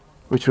dua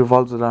which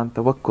revolves around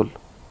tawakkul.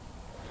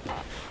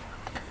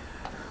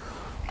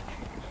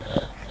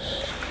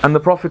 And the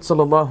Prophet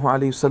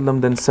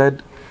ﷺ then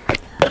said to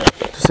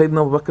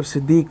Sayyidina Abu Bakr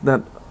Siddiq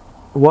that,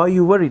 why are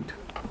you worried?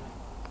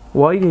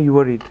 Why are you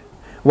worried?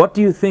 What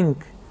do you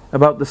think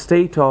about the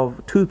state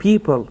of two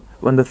people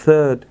when the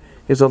third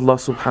is Allah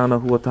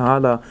subhanahu wa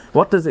ta'ala?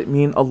 What does it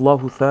mean,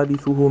 Allahu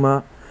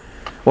thalithuhuma?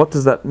 What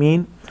does that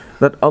mean?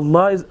 That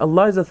Allah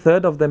is a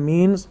third of them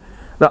means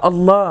that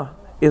Allah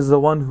is the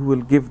one who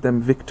will give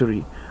them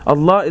victory.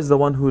 Allah is the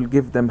one who will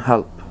give them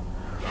help.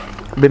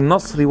 Bin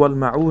nasri wal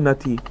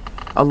ma'unati.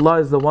 Allah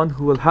is the one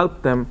who will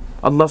help them.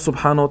 Allah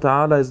subhanahu wa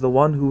ta'ala is the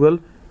one who will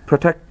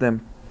protect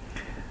them.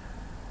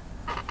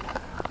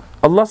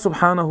 Allah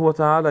subhanahu wa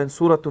ta'ala in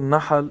Surah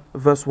An-Nahl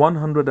verse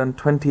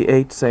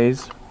 128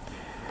 says,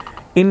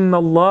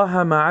 Inna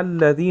Allaha ma'al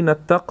ladhina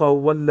attaqaw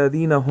wal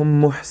ladhina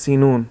hum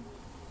muhsinun.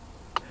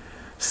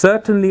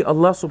 Certainly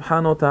Allah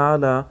subhanahu wa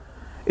ta'ala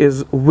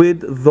is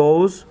with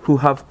those who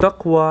have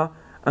taqwa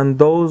and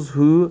those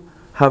who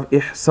have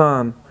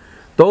ihsan.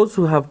 Those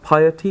who have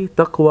piety,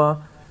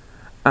 taqwa,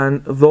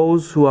 and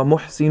those who are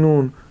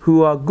muhsinun,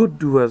 who are good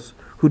doers,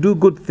 who do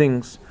good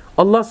things.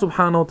 Allah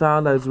subhanahu wa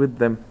ta'ala is with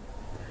them.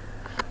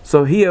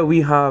 So here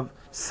we have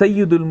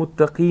Sayyidul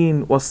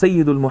Muttaqeen wa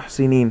Sayyidul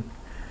Muhsineen,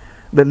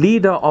 the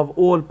leader of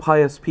all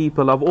pious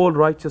people, of all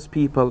righteous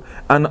people,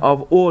 and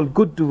of all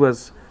good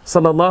doers,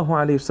 sallallahu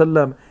alayhi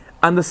wasallam,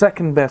 and the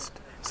second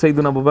best,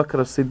 Sayyidina Abu Bakr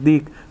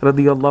as-Siddiq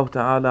radiyallahu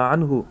ta'ala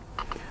anhu.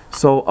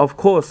 So of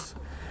course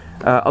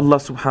Allah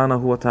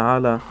subhanahu wa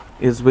ta'ala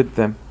is with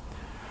them.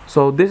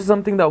 So this is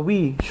something that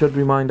we should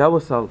remind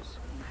ourselves.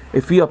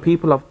 If we are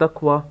people of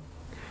taqwa,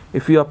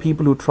 if we are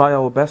people who try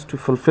our best to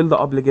fulfill the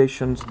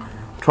obligations,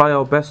 try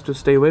our best to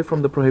stay away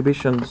from the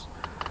prohibitions,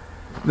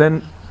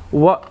 then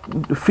what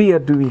fear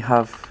do we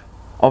have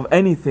of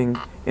anything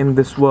in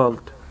this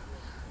world?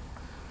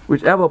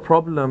 Whichever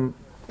problem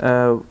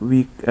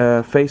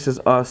faces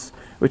us,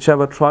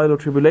 whichever trial or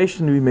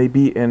tribulation we may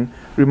be in,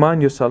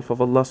 remind yourself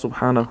of Allah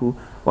subhanahu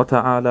wa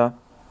ta'ala.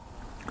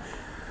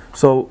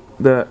 So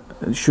the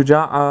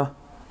shuja'ah,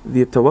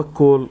 the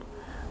tawakkul,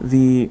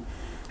 the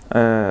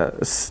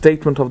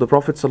statement of the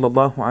Prophet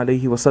sallallahu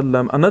alaihi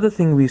wasallam. Another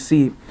thing we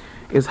see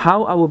is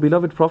how our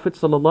beloved Prophet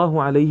sallallahu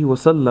alaihi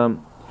wasallam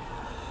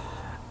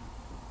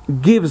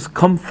gives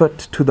comfort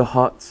to the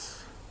hearts.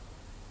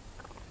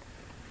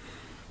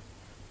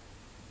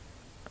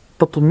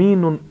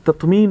 تطمينه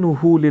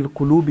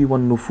للقلوب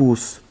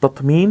والنفوس.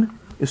 Tatmeen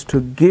is to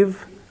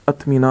give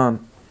atminan,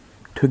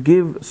 to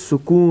give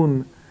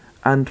sukoon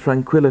and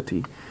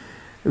tranquility.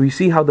 We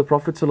see how the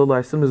Prophet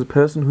ﷺ is a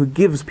person who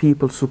gives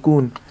people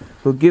sukoon,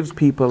 who gives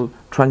people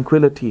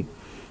tranquility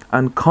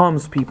and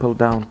calms people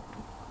down.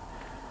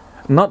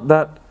 Not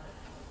that,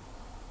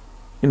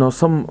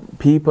 some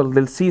people,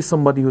 they'll see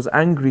somebody who's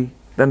angry,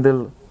 then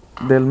they'll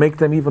make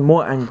them even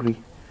more angry.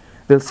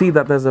 They'll see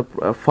that there's a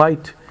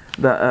fight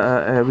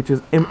that, which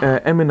is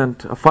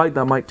imminent, a fight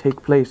that might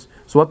take place.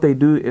 So what they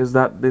do is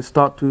that they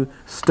start to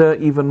stir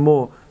even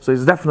more. So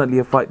it's definitely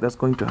a fight that's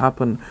going to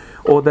happen.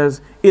 Or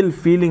there's ill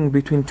feeling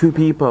between two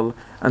people,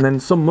 and then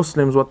some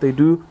Muslims,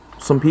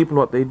 some people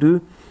what they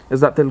do is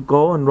that they'll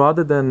go and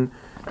rather than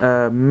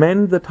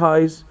mend the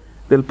ties,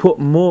 they'll put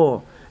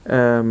more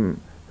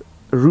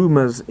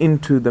rumors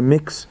into the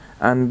mix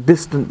and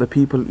distance the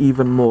people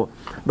even more.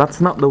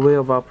 That's not the way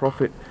of our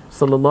Prophet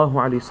sallallahu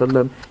alaihi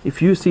wasallam.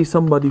 If you see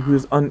somebody who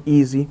is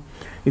uneasy,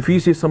 if you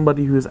see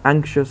somebody who is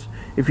anxious,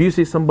 if you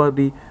see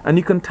somebody, and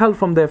you can tell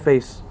from their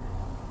face,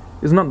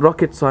 it's not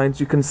rocket science,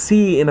 you can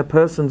see in a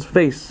person's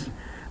face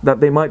that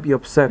they might be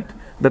upset,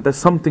 that there's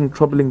something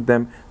troubling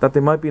them, that they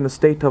might be in a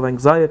state of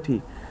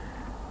anxiety.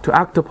 To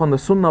act upon the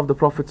sunnah of the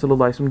Prophet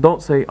sallallahu alaihi wasallam,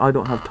 don't say, I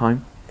don't have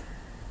time.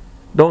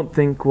 Don't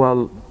think,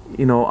 well,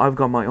 I've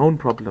got my own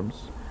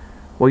problems.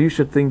 What you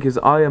should think is,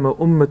 I am a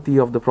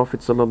ummati of the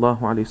Prophet sallallahu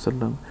alaihi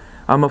wasallam.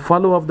 I'm a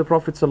follower of the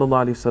Prophet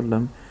sallallahu alaihi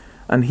wasallam,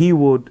 and he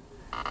would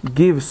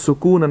give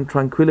sukoon and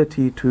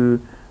tranquility to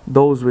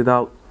those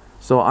without.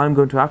 So I'm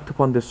going to act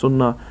upon this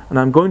sunnah, and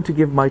I'm going to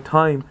give my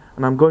time,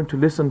 and I'm going to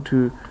listen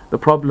to the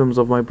problems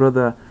of my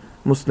brother,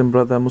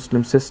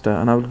 Muslim sister,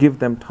 and I will give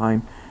them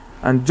time.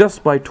 And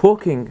just by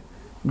talking,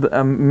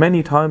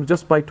 many times,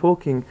 just by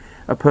talking,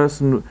 a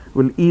person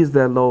will ease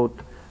their load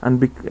and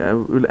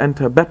will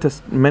enter a better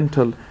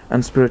mental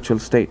and spiritual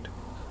state.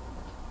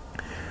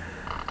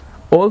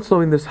 Also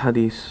in this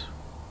hadith,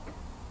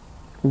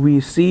 we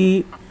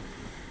see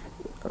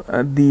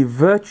the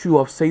virtue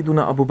of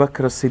Sayyiduna Abu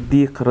Bakr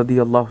as-Siddiq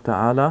radiyallahu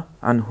ta'ala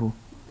anhu.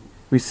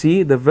 We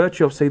see the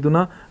virtue of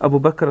Sayyiduna Abu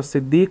Bakr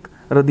as-Siddiq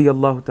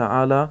radiyallahu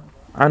ta'ala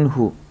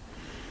anhu.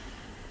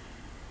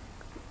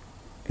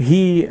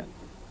 He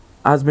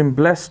has been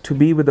blessed to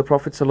be with the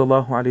Prophet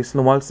sallallahu alaihi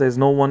wasallam whilst there is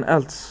no one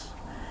else.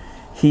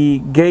 He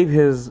gave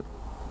his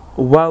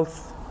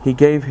wealth, he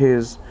gave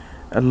his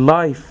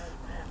life,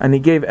 and he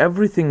gave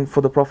everything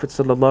for the Prophet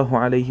sallallahu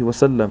alaihi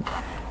wasallam.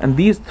 And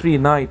these 3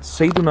 nights,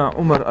 Sayyiduna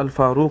Umar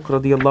al-Faruq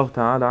radiyallahu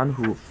ta'ala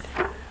anhu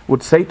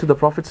would say to the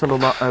Prophet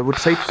would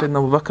say to Sayyidina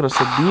Abu Bakr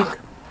as-Siddiq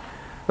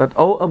that,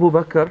 "O Abu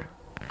Bakr,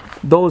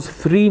 those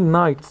 3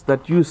 nights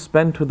that you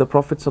spent with the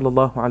Prophet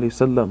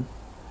ﷺ,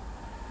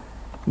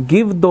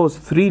 give those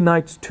 3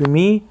 nights to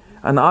me,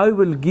 and I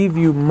will give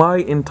you my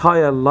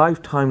entire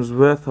lifetime's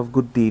worth of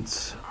good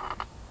deeds."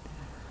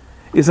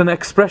 Is an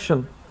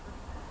expression.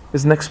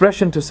 Is an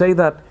expression to say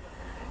that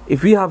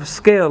if we have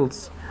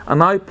scales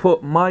and I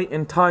put my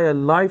entire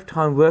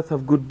lifetime worth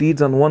of good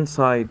deeds on one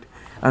side,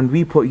 and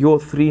we put your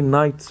 3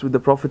 nights with the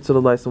Prophet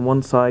ﷺ on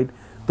one side,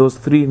 those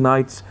 3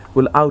 nights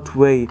will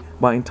outweigh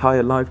my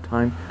entire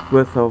lifetime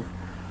worth of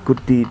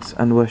good deeds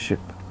and worship.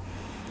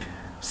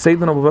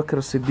 Sayyidina Abu Bakr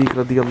as-Siddiq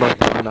radiyallahu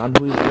ta'ala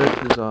anhu, his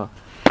virtues are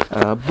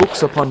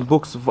books upon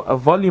books,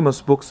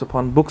 voluminous books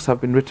upon books have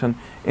been written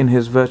in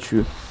his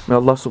virtue. May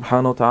Allah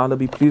subhanahu wa ta'ala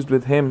be pleased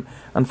with him,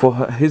 and for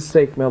his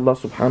sake may Allah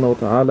subhanahu wa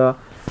ta'ala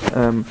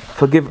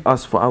forgive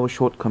us for our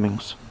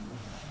shortcomings.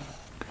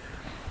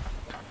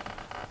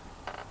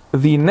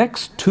 The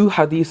next 2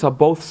 hadiths are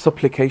both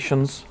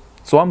supplications.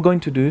 So what I'm going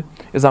to do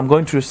is I'm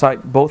going to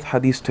recite both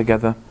hadiths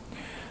together.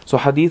 So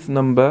hadith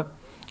number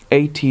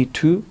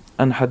 82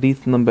 and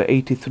hadith number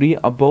 83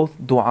 are both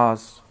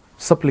du'as,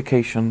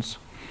 supplications.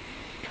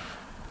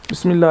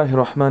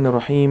 Bismillahir Rahmanir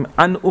Rahim.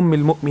 An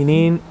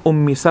al-Mu'minin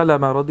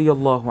Salama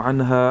radiyallahu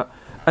anha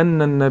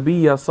anna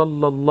an-nabiyya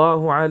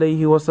sallallahu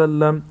alayhi wa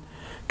sallam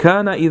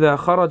kana idha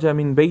kharaja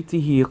min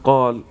baytihi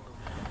qala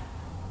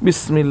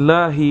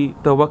Bismillahi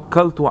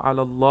tawakkaltu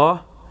ala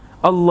Allah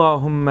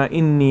Allahumma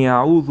inni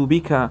a'udhu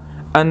bika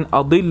an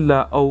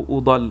adilla aw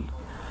udall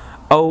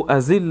aw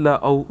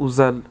azilla aw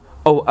uzal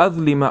aw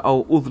adlima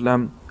aw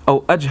udlam aw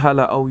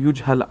ajhala aw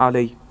yujhal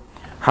alay.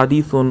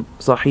 Hadithun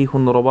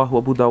sahihun rawahu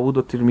Abu Dawud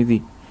wa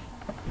Tirmidhi.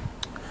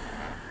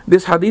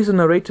 This hadith is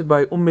narrated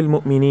by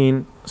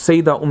al-Mu'minin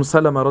Sayyidah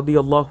Salama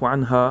radiyallahu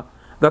anha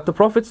that the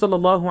Prophet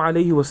sallallahu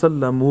alayhi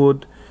wasallam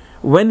would,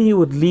 when he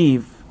would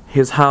leave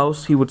his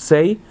house, he would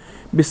say,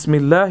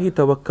 Bismillahi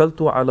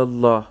tawakkaltu ala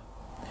Allah.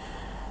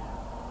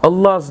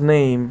 Allah's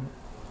name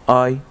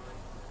I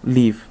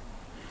leave.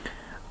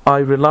 I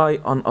rely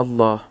on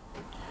Allah.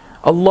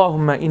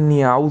 Allahumma inni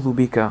a'udhu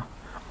bika.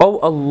 O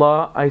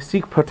Allah, I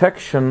seek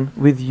protection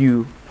with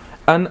you.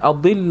 An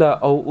adilla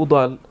aw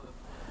udal.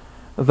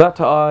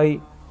 That I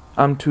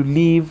am to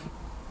leave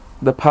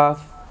the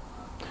path,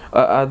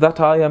 that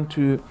I am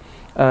to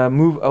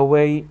move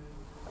away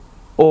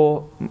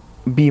or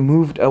be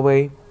moved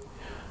away,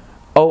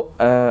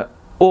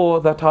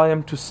 or that I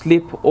am to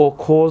slip or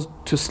caused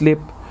to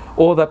slip,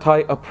 or that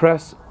I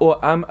oppress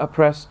or am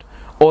oppressed,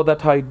 or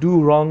that I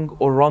do wrong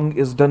or wrong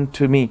is done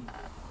to me.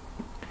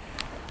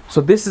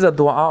 So this is a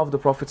dua of the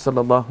Prophet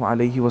sallallahu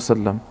alaihi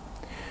wasallam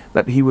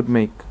that he would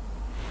make.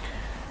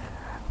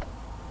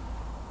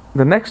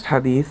 The next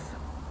hadith,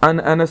 عن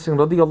أنس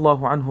رضي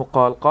الله عنه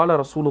قال قال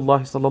رسول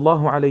الله صلى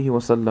الله عليه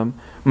وسلم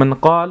من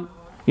قال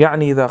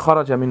يعني إذا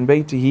خرج من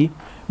بيته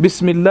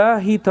بسم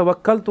الله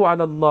توكلت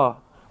على الله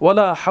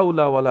ولا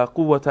حول ولا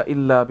قوة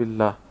إلا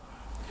بالله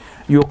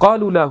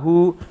يقال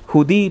له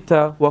هديت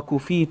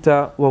وكفيت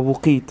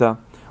ووقيت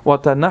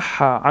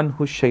وتنحى عنه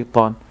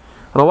الشيطان.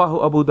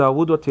 رواه أبو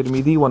داود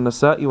والترمذي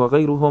والنسائي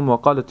وغيرهم.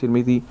 وقال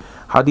الترمذي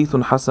حديث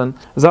حسن.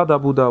 زاد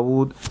أبو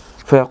داود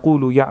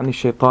فيقول يعني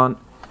الشيطان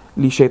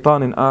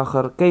لشيطان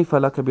آخر كيف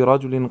لك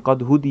برجل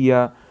قد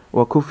هدي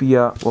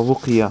وكفي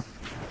ووقي.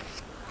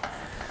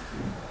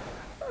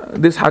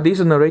 This hadith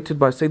is narrated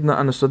by Sayyidina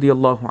Anas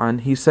radiyallahu anh.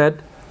 He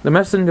said, the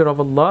Messenger of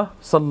Allah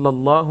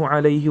sallallahu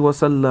alayhi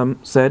wasallam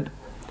said,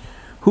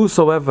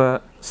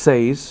 whosoever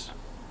says,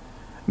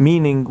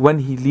 meaning when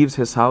he leaves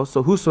his house,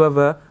 so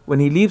whosoever when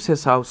he leaves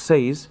his house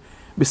says,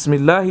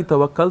 Bismillahi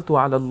tawakkaltu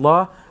ala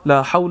Allah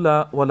la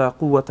hawla wa la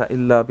quwwata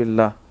illa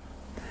billah.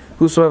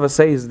 Whosoever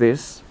says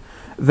this,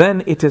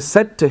 then it is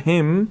said to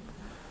him,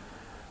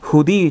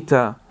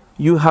 Hudita,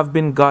 you have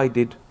been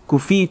guided.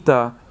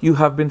 Kufita, you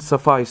have been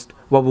sufficed.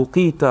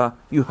 Wawuqita,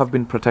 you have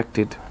been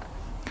protected.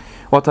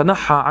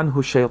 Watanaha anhu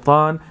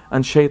shaytan,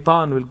 and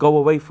shaytan will go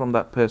away from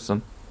that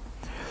person.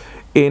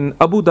 In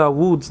Abu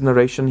Dawood's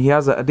narration, he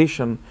has an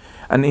addition,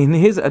 and in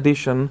his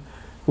addition,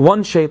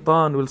 one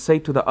shaytan will say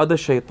to the other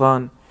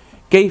shaytan,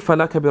 كيف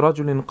لك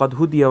برجل قد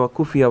هدي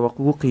وكفي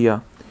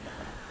ووقي.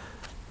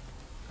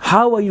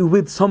 How are you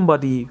with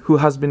somebody who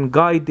has been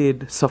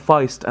guided,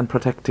 sufficed and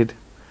protected?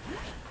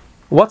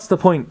 What's the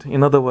point,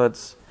 in other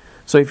words?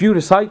 So if you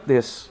recite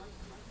this,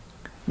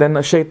 then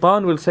a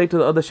shaitan will say to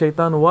the other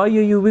shaitan, why are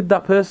you with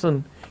that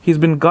person? He's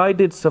been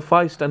guided,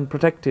 sufficed and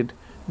protected.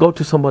 Go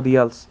to somebody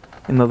else,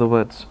 in other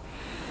words.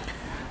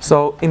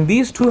 So in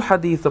these 2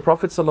 hadith, the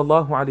Prophet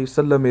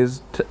ﷺ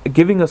is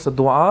giving us a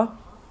dua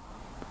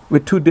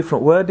with 2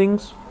 different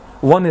wordings.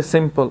 One is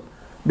simple,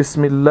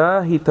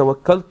 Bismillahi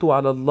tawakkaltu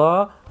ala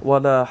Allah wa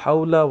la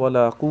hawla wa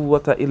la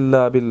quwwata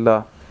illa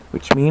billah,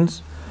 which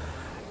means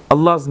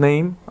Allah's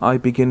name I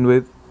begin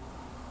with,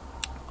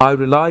 I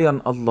rely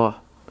on Allah,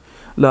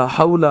 la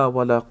hawla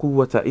wa la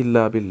quwwata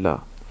illa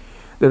billah.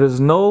 There is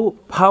no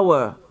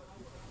power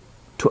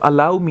to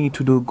allow me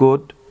to do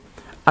good,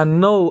 and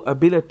no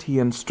ability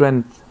and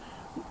strength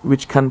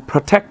which can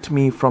protect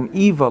me from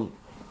evil,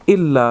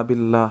 illa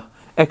billah,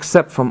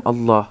 except from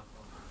Allah.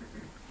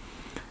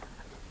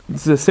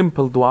 This is a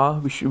simple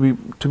dua.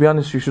 To be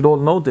honest, you should all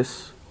know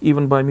this,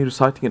 even by me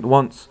reciting it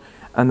once.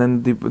 And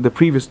then the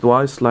previous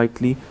dua is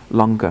slightly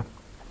longer.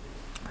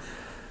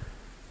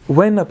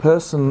 When a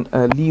person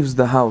leaves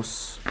the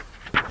house,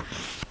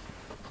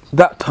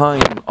 that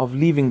time of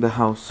leaving the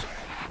house,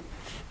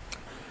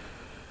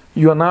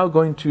 you are now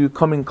going to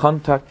come in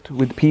contact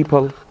with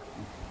people,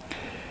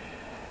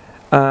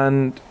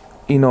 and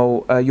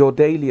your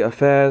daily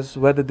affairs,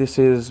 whether this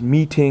is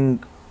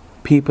meeting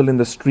people in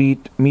the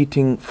street,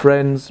 meeting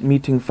friends,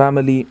 meeting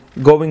family,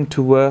 going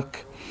to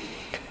work.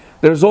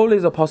 There's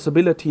always a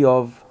possibility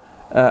of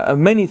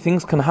many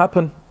things can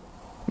happen.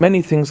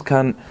 Many things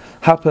can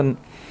happen.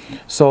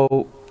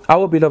 So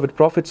our beloved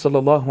Prophet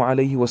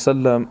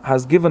ﷺ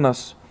has given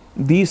us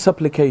these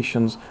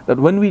supplications, that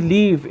when we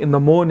leave in the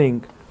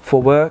morning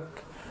for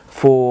work,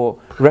 for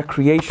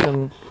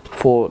recreation,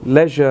 for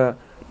leisure,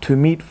 to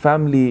meet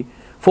family,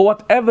 for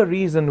whatever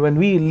reason, when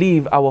we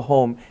leave our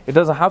home, it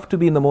doesn't have to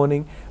be in the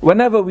morning,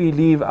 whenever we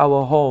leave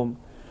our home,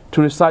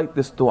 to recite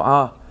this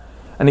dua.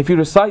 And if you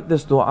recite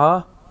this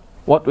dua,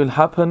 what will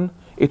happen?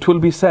 It will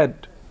be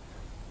said.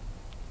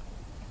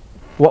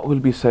 What will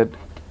be said?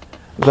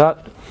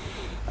 That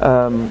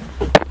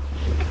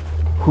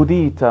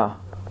Hudita,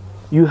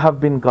 you have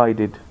been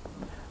guided.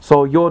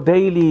 So your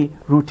daily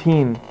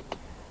routine,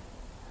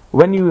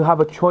 when you have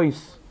a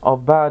choice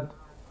of bad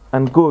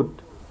and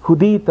good,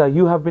 Hudita,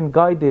 you have been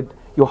guided,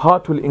 your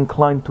heart will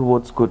incline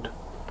towards good.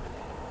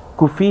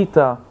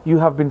 Kufita, you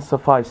have been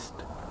sufficed.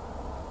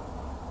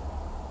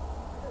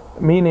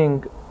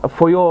 Meaning,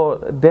 for your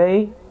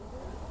day,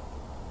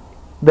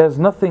 there's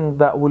nothing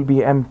that will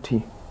be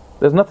empty.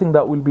 There's nothing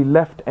that will be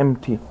left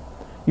empty.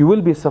 You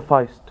will be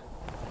sufficed.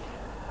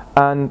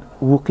 And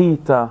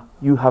Wuqita,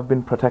 you have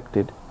been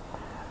protected.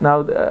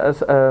 Now,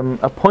 as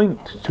a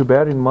point to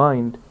bear in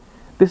mind,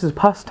 this is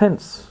past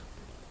tense.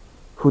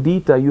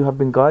 Hudita, you have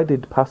been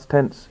guided, past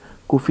tense.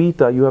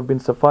 Kufita, you have been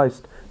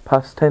sufficed,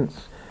 past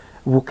tense.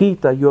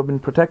 Wuqita, you have been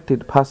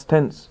protected, past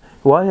tense.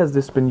 Why has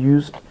this been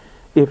used?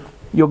 If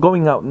you're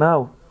going out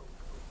now,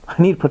 I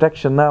need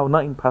protection now,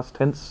 not in past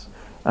tense.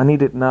 I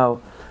need it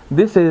now.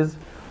 This is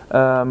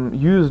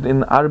used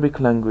in Arabic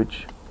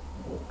language.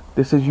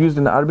 This is used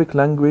in Arabic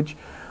language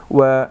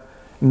where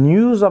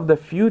news of the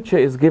future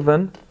is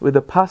given with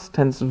a past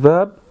tense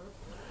verb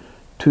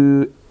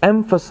to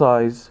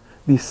emphasize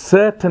the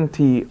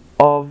certainty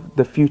of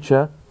the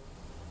future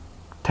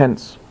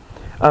tense.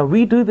 And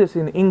we do this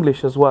in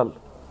English as well.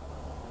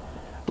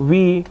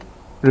 We,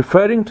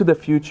 referring to the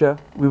future,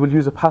 we will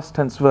use a past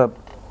tense verb.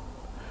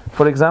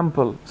 For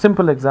example,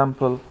 simple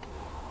example,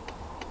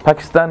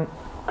 Pakistan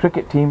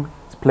cricket team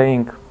is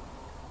playing.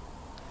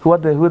 Who are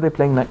they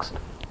playing next?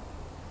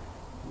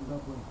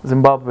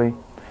 Zimbabwe.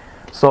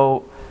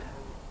 So,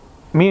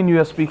 me and you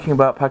are speaking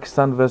about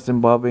Pakistan versus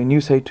Zimbabwe, and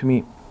you say to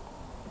me,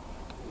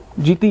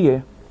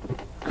 GTA.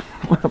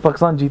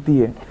 Pakistan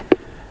GTA.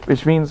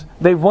 Which means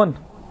they've won.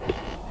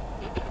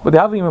 But they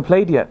haven't even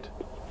played yet.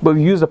 But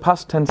we use a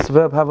past tense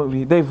verb, haven't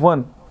we? They've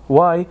won.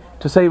 Why?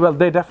 To say, well,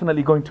 they're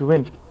definitely going to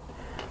win.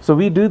 So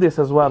we do this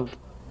as well.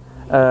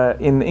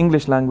 In the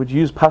English language,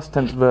 use past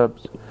tense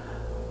verbs.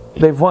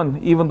 They've won,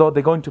 even though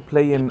they're going to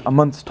play in a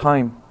month's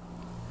time.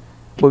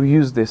 But we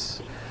use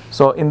this.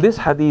 So in this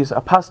hadith,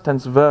 a past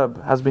tense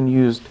verb has been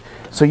used.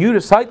 So you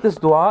recite this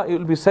dua, it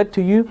will be said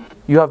to you,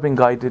 you have been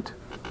guided.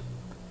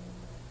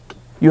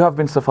 You have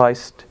been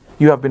sufficed.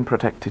 You have been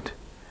protected.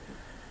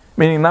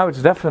 Meaning now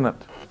it's definite.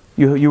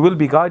 You will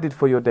be guided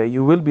for your day.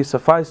 You will be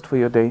sufficed for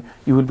your day.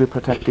 You will be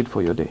protected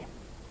for your day.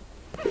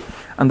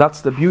 And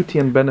that's the beauty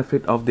and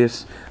benefit of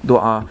this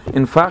dua.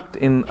 In fact,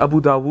 in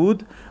Abu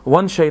Dawood,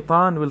 one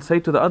shaitan will say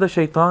to the other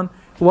shaitan,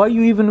 why are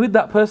you even with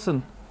that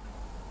person?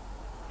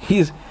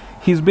 He's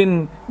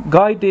been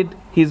guided,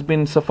 he's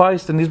been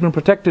sufficed, and he's been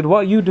protected. What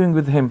are you doing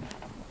with him?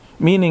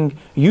 Meaning,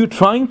 you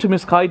trying to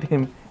misguide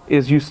him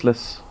is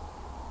useless.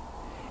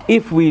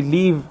 If we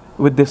leave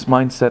with this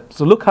mindset.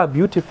 So look how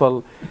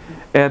beautiful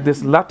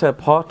this latter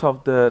part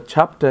of the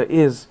chapter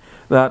is,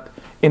 that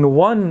in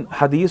one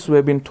hadith we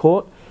have been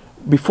taught,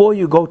 before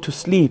you go to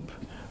sleep,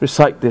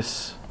 recite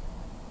this.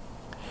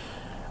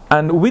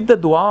 And with the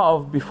dua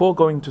of before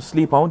going to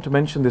sleep, I want to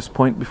mention this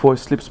point before it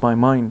slips my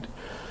mind.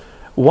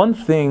 One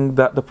thing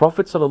that the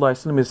Prophet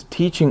ﷺ is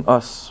teaching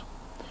us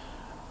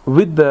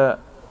with the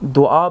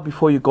dua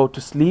before you go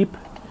to sleep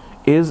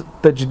is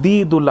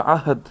tajdeedul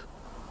ahad.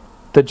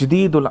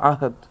 Tajdeedul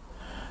ahad.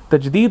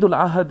 Tajdeedul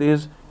ahad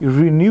is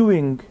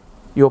renewing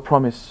your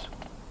promise.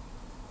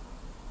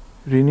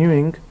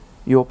 Renewing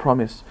your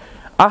promise.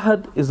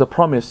 Ahad is a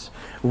promise.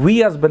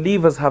 We as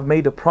believers have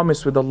made a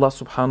promise with Allah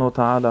subhanahu wa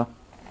ta'ala.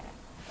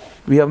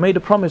 We have made a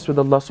promise with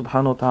Allah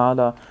subhanahu wa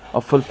ta'ala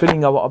of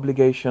fulfilling our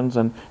obligations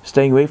and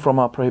staying away from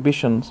our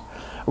prohibitions.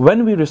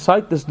 When we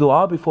recite this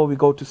dua before we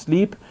go to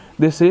sleep,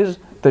 this is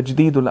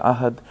tajdeedul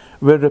ahad.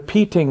 We're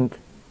repeating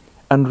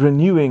and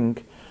renewing.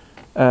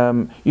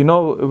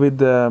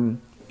 With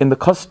in the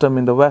custom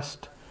in the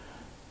West,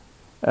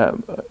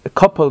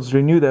 couples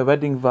renew their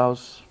wedding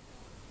vows.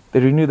 They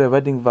renew their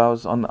wedding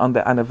vows on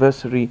their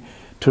anniversary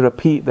to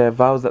repeat their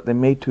vows that they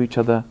made to each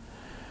other.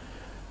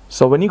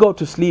 So when you go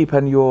to sleep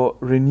and you're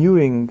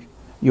renewing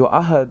your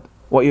ahad,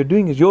 what you're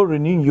doing is you're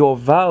renewing your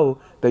vow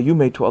that you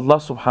made to Allah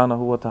subhanahu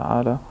wa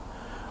ta'ala.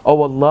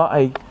 Oh Allah,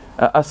 I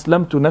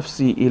aslamtu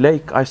nafsi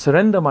ilayk, I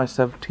surrender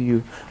myself to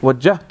you.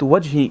 Wajjahtu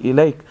wajhi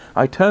ilayk,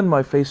 I turn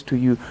my face to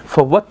you.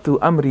 Fawattu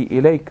amri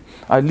ilayk,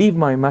 I leave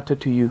my matter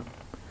to you.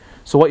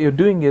 So what you're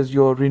doing is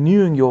you're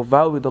renewing your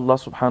vow with Allah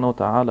subhanahu wa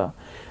ta'ala.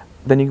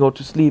 Then you go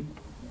to sleep,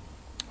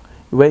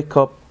 you wake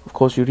up, of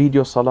course you read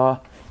your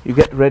salah, you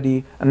get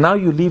ready, and now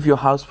you leave your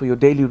house for your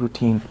daily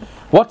routine.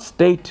 What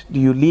state do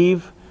you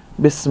leave?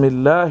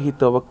 Bismillahi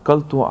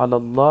tawakkaltu ala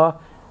Allah.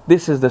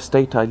 This is the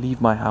state I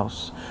leave my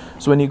house.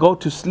 So when you go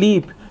to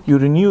sleep, you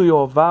renew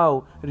your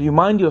vow,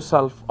 remind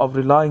yourself of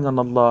relying on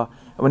Allah.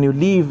 When you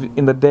leave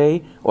in the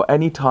day or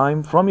any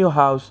time from your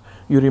house,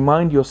 you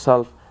remind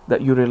yourself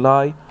that you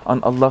rely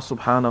on Allah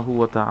subhanahu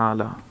wa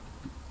ta'ala.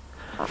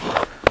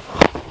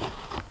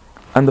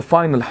 And the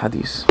final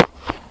hadith.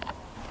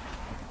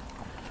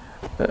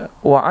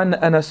 وعن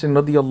أنس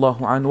رضي الله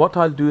عنه. What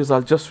I'll do is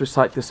I'll just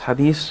recite this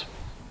hadith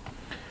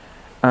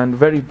and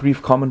very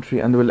brief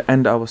commentary, and we'll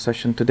end our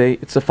session today.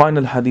 It's the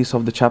final hadith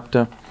of the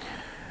chapter.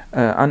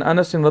 عن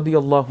أنس رضي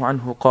الله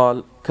عنه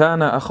قال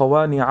كان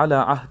أخوان على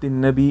عهد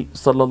النبي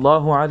صلى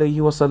الله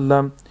عليه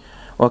وسلم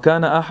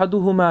وكان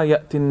أحدهما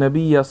يأتي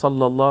النبي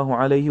صلى الله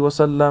عليه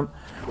وسلم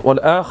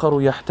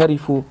والآخر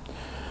يحترف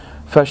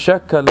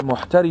فشك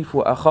المحترف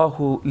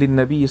أخاه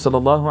للنبي صلى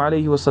الله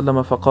عليه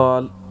وسلم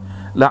فقال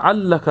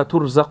لعلك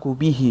ترزق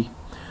به.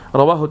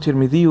 رواه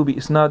الترمذي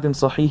بإسناد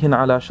صحيح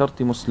على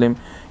شرط مسلم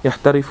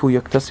يحترف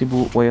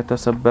يكتسب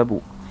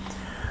ويتسبب.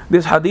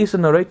 This hadith is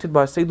narrated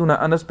by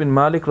Sayyiduna Anas bin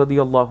Malik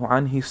radiyallahu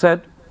anh. He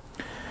said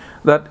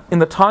that in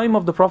the time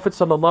of the Prophet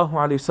sallallahu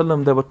alaihi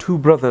wasallam there were two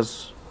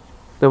brothers.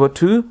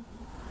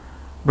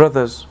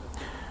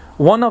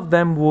 One of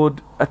them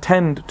would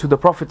attend to the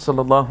Prophet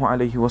sallallahu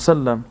alaihi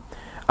wasallam,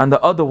 and the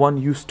other one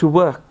used to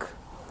work.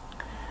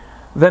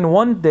 Then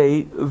one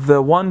day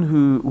the one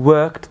who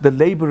worked, the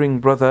laboring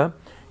brother,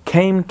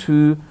 came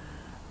to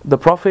the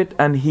Prophet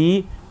and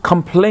he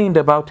complained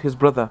about his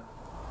brother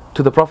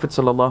to the Prophet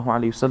sallallahu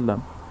alaihi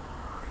wasallam.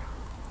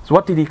 So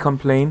what did he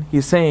complain?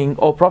 He's saying,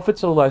 "Oh Prophet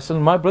sallallahu alaihi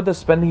wasallam, my brother's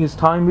spending his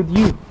time with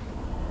you,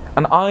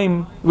 and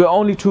we're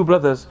only two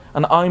brothers,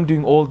 and I'm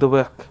doing all the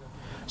work.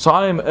 So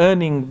I am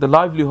earning the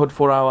livelihood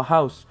for our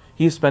house.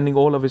 He's spending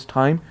all of his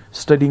time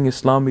studying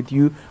Islam with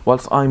you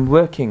whilst I'm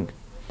working."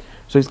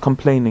 So he's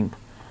complaining.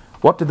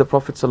 What did the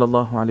Prophet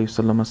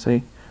ﷺ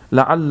say?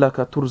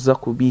 لَعَلَّكَ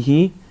تُرْزَقُ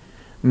بِهِ.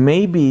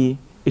 Maybe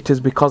it is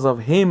because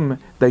of him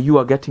that you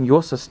are getting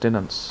your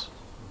sustenance.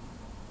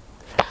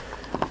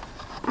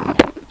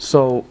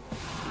 So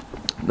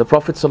the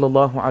Prophet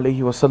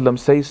ﷺ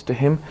says to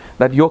him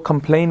that you're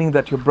complaining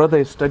that your brother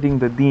is studying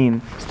the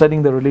deen,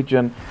 studying the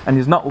religion, and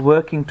is not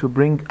working to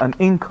bring an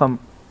income,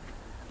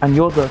 and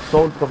you're the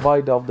sole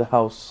provider of the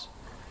house.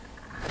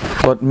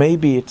 But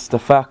maybe it's the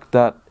fact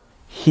that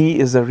he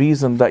is the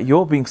reason that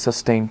you're being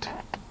sustained.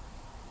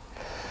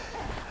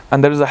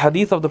 And there is a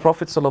hadith of the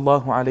Prophet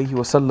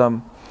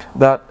ﷺ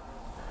that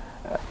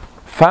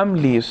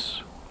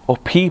families or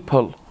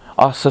people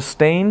are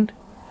sustained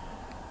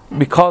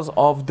because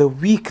of the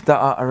weak that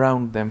are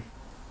around them.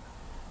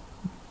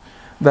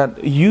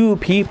 That you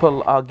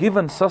people are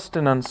given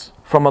sustenance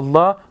from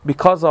Allah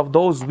because of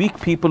those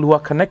weak people who are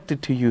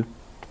connected to you.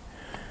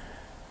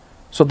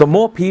 So the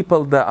more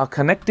people that are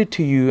connected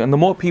to you and the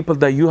more people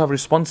that you have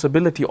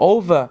responsibility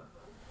over,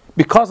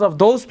 because of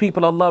those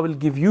people Allah will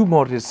give you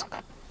more rizq.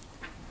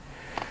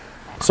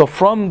 So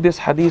from this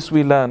hadith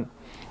we learn,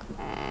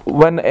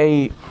 when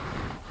a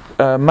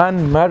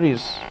man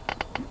marries,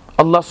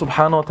 Allah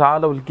subhanahu wa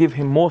ta'ala will give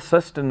him more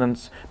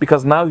sustenance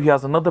because now he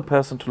has another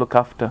person to look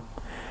after.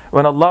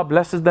 When Allah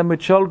blesses them with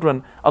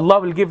children, Allah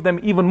will give them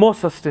even more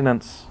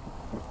sustenance.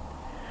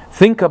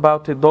 Think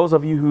about it, those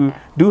of you who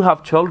do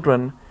have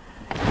children,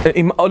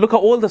 look at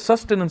all the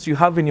sustenance you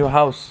have in your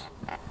house.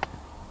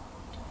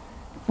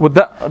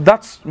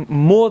 That's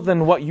more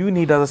than what you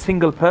need as a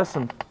single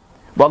person.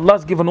 But Allah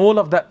has given all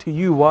of that to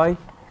you. Why?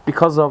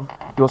 Because of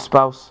your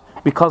spouse,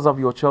 because of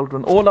your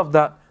children, all of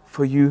that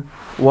for you.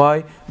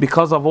 Why?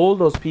 Because of all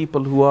those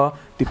people who are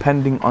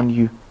depending on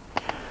you.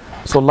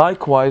 So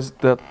likewise,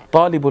 the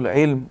talibul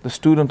ilm, the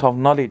student of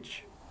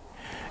knowledge,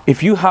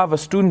 if you have a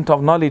student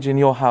of knowledge in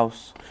your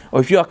house,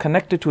 or if you are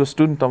connected to a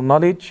student of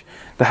knowledge,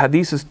 the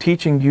hadith is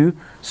teaching you,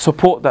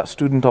 support that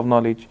student of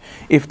knowledge.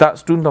 If that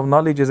student of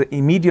knowledge is an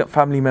immediate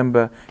family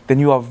member, then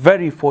you are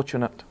very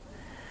fortunate.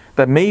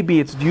 That maybe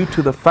it's due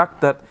to the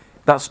fact that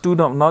that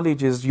student of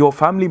knowledge is your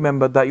family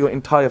member, that your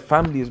entire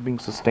family is being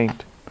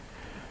sustained.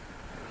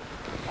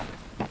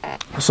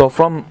 So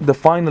from the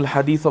final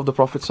hadith of the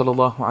Prophet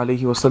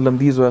ﷺ,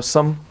 these were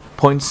some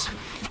points.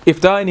 If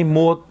there are any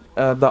more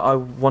that I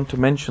want to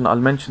mention, I'll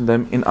mention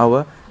them in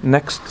our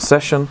next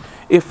session.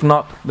 If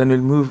not, then we'll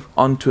move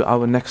on to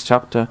our next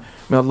chapter.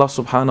 May Allah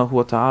subhanahu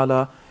wa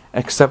ta'ala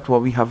accept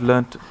what we have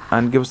learnt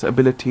and give us the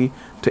ability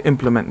to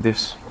implement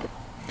this.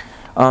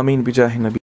 Ameen bijahi Nabi.